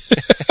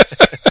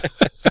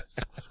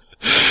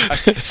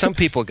 Some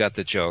people got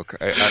the joke.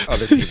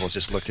 Other people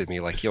just looked at me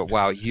like, "Yo,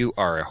 wow, you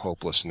are a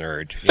hopeless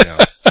nerd."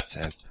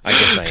 So I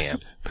guess I am.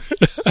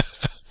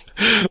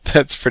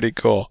 That's pretty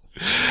cool.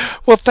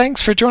 Well,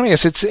 thanks for joining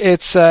us.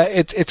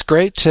 It's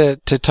great to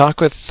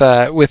talk with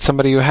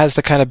somebody who has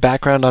the kind of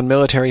background on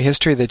military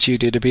history that you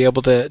do, to be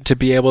able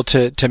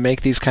to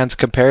make these kinds of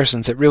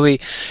comparisons.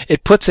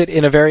 It puts it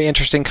in a very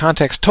interesting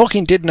context.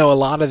 Tolkien did know a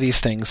lot of these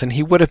things, and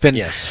he would have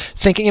been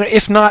thinking,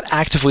 if not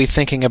actively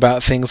thinking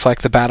about things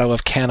like the Battle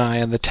of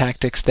Cannae and the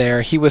tactics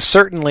there, he was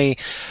certainly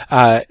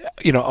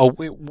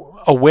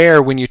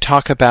aware when you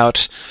talk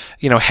about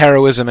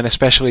heroism, and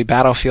especially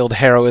battlefield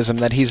heroism,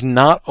 that he's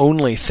not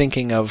only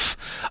thinking of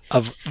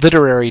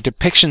literary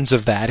depictions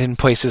of that in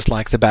places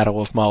like the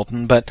Battle of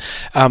Maldon, but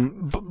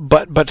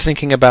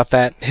thinking about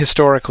that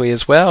historically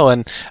as well,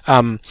 and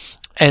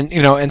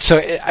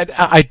so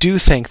I do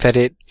think that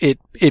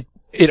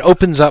it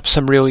opens up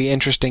some really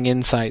interesting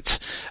insights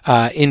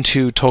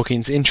into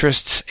Tolkien's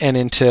interests and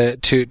into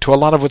a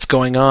lot of what's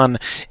going on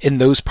in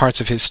those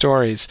parts of his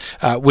stories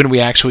when we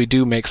actually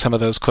do make some of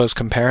those close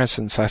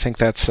comparisons. So I think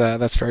that's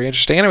very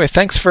interesting. Anyway,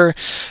 thanks for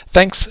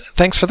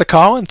the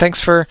call, and thanks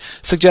for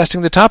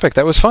suggesting the topic.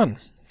 That was fun.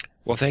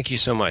 Well, thank you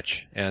so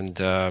much, and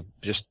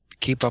just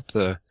keep up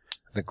the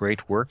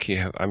great work.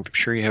 I'm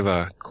sure you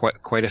have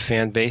quite a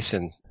fan base,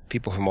 and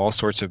people from all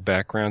sorts of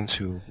backgrounds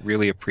who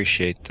really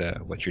appreciate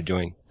what you're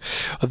doing.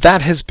 Well,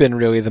 that has been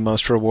really the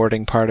most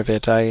rewarding part of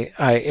it.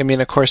 I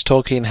mean, of course,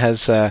 Tolkien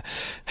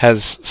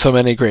has so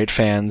many great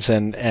fans,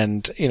 and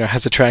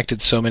has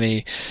attracted so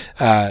many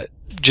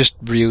just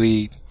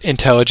really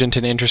intelligent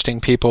and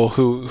interesting people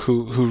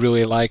who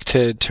really like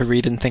to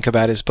read and think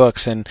about his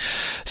books, and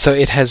so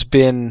it has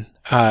been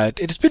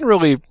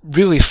really,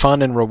 really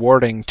fun and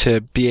rewarding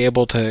to be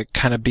able to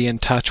kind of be in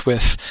touch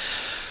with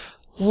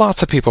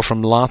lots of people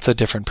from lots of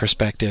different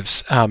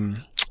perspectives, and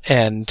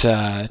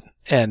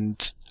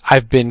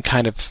I've been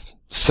kind of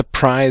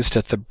surprised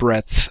at the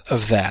breadth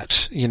of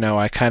that.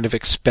 I kind of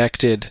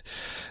expected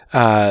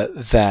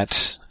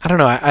that. I don't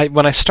know.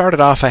 When I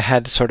started off, I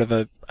had sort of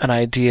an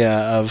idea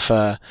of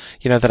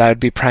that I would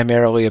be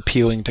primarily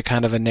appealing to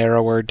kind of a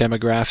narrower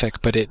demographic,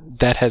 but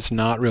that has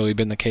not really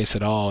been the case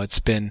at all. It's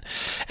been,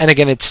 and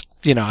again, it's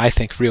I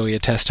think really a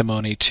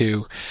testimony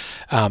to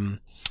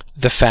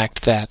the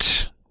fact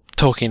that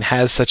Tolkien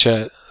has such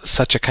a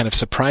kind of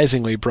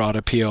surprisingly broad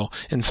appeal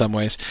in some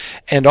ways,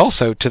 and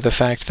also to the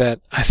fact that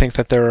I think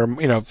that there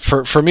are,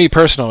 for me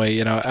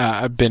personally,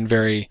 I've been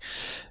very,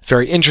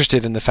 very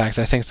interested in the fact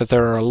that I think that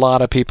there are a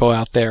lot of people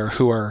out there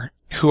who are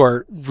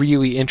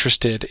really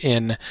interested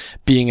in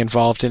being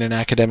involved in an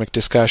academic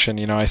discussion.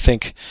 I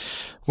think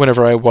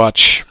whenever I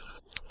watch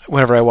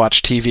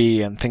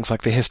TV and things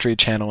like the History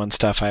Channel and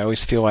stuff, I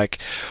always feel like,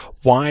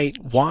 why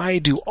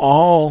do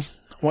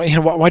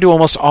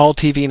almost all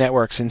TV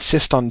networks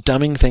insist on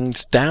dumbing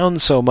things down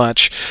so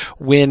much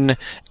when,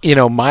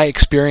 my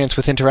experience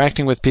with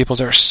interacting with people,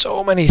 there are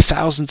so many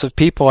thousands of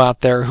people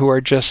out there who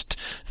are just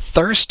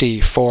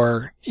thirsty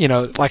for,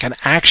 like an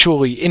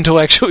actually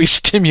intellectually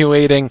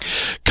stimulating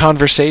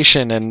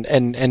conversation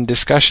and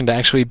discussion to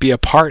actually be a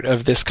part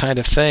of this kind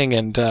of thing.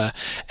 And there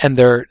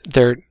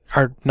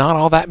are not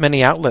all that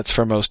many outlets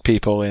for most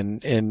people in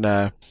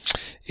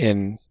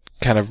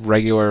kind of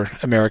regular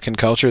American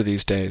culture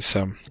these days.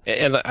 So,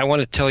 and I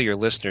want to tell your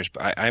listeners,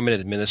 I'm an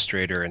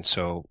administrator, and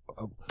so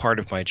part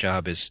of my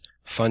job is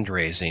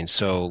fundraising.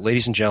 So,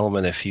 ladies and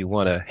gentlemen, if you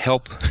want to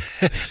help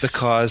the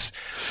cause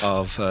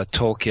of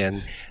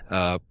Tolkien,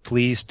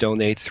 please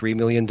donate $3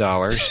 million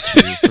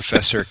to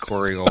Professor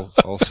Corey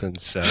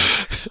Olson's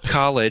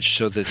college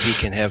so that he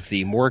can have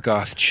the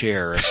Morgoth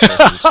Chair of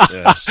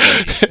Tolkien's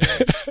studies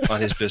on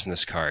his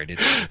business card.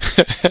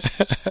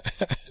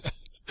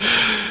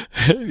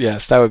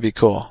 Yes, that would be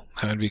cool.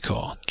 That would be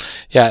cool.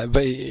 Yeah,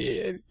 but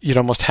you'd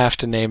almost have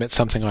to name it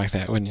something like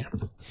that, wouldn't you?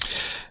 Yeah.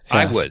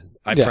 I would.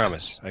 I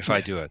promise. If I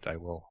do it, I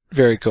will.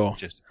 Very cool.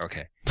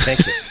 Okay.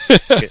 Thank you.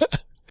 Okay.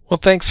 Well,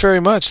 thanks very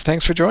much.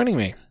 Thanks for joining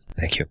me.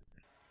 Thank you.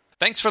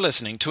 Thanks for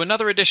listening to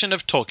another edition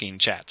of Tolkien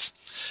Chats.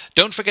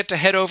 Don't forget to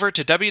head over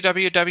to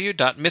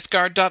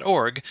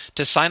www.mythgard.org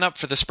to sign up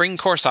for the spring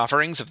course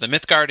offerings of the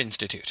Mythgard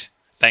Institute.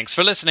 Thanks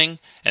for listening,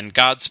 and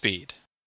Godspeed.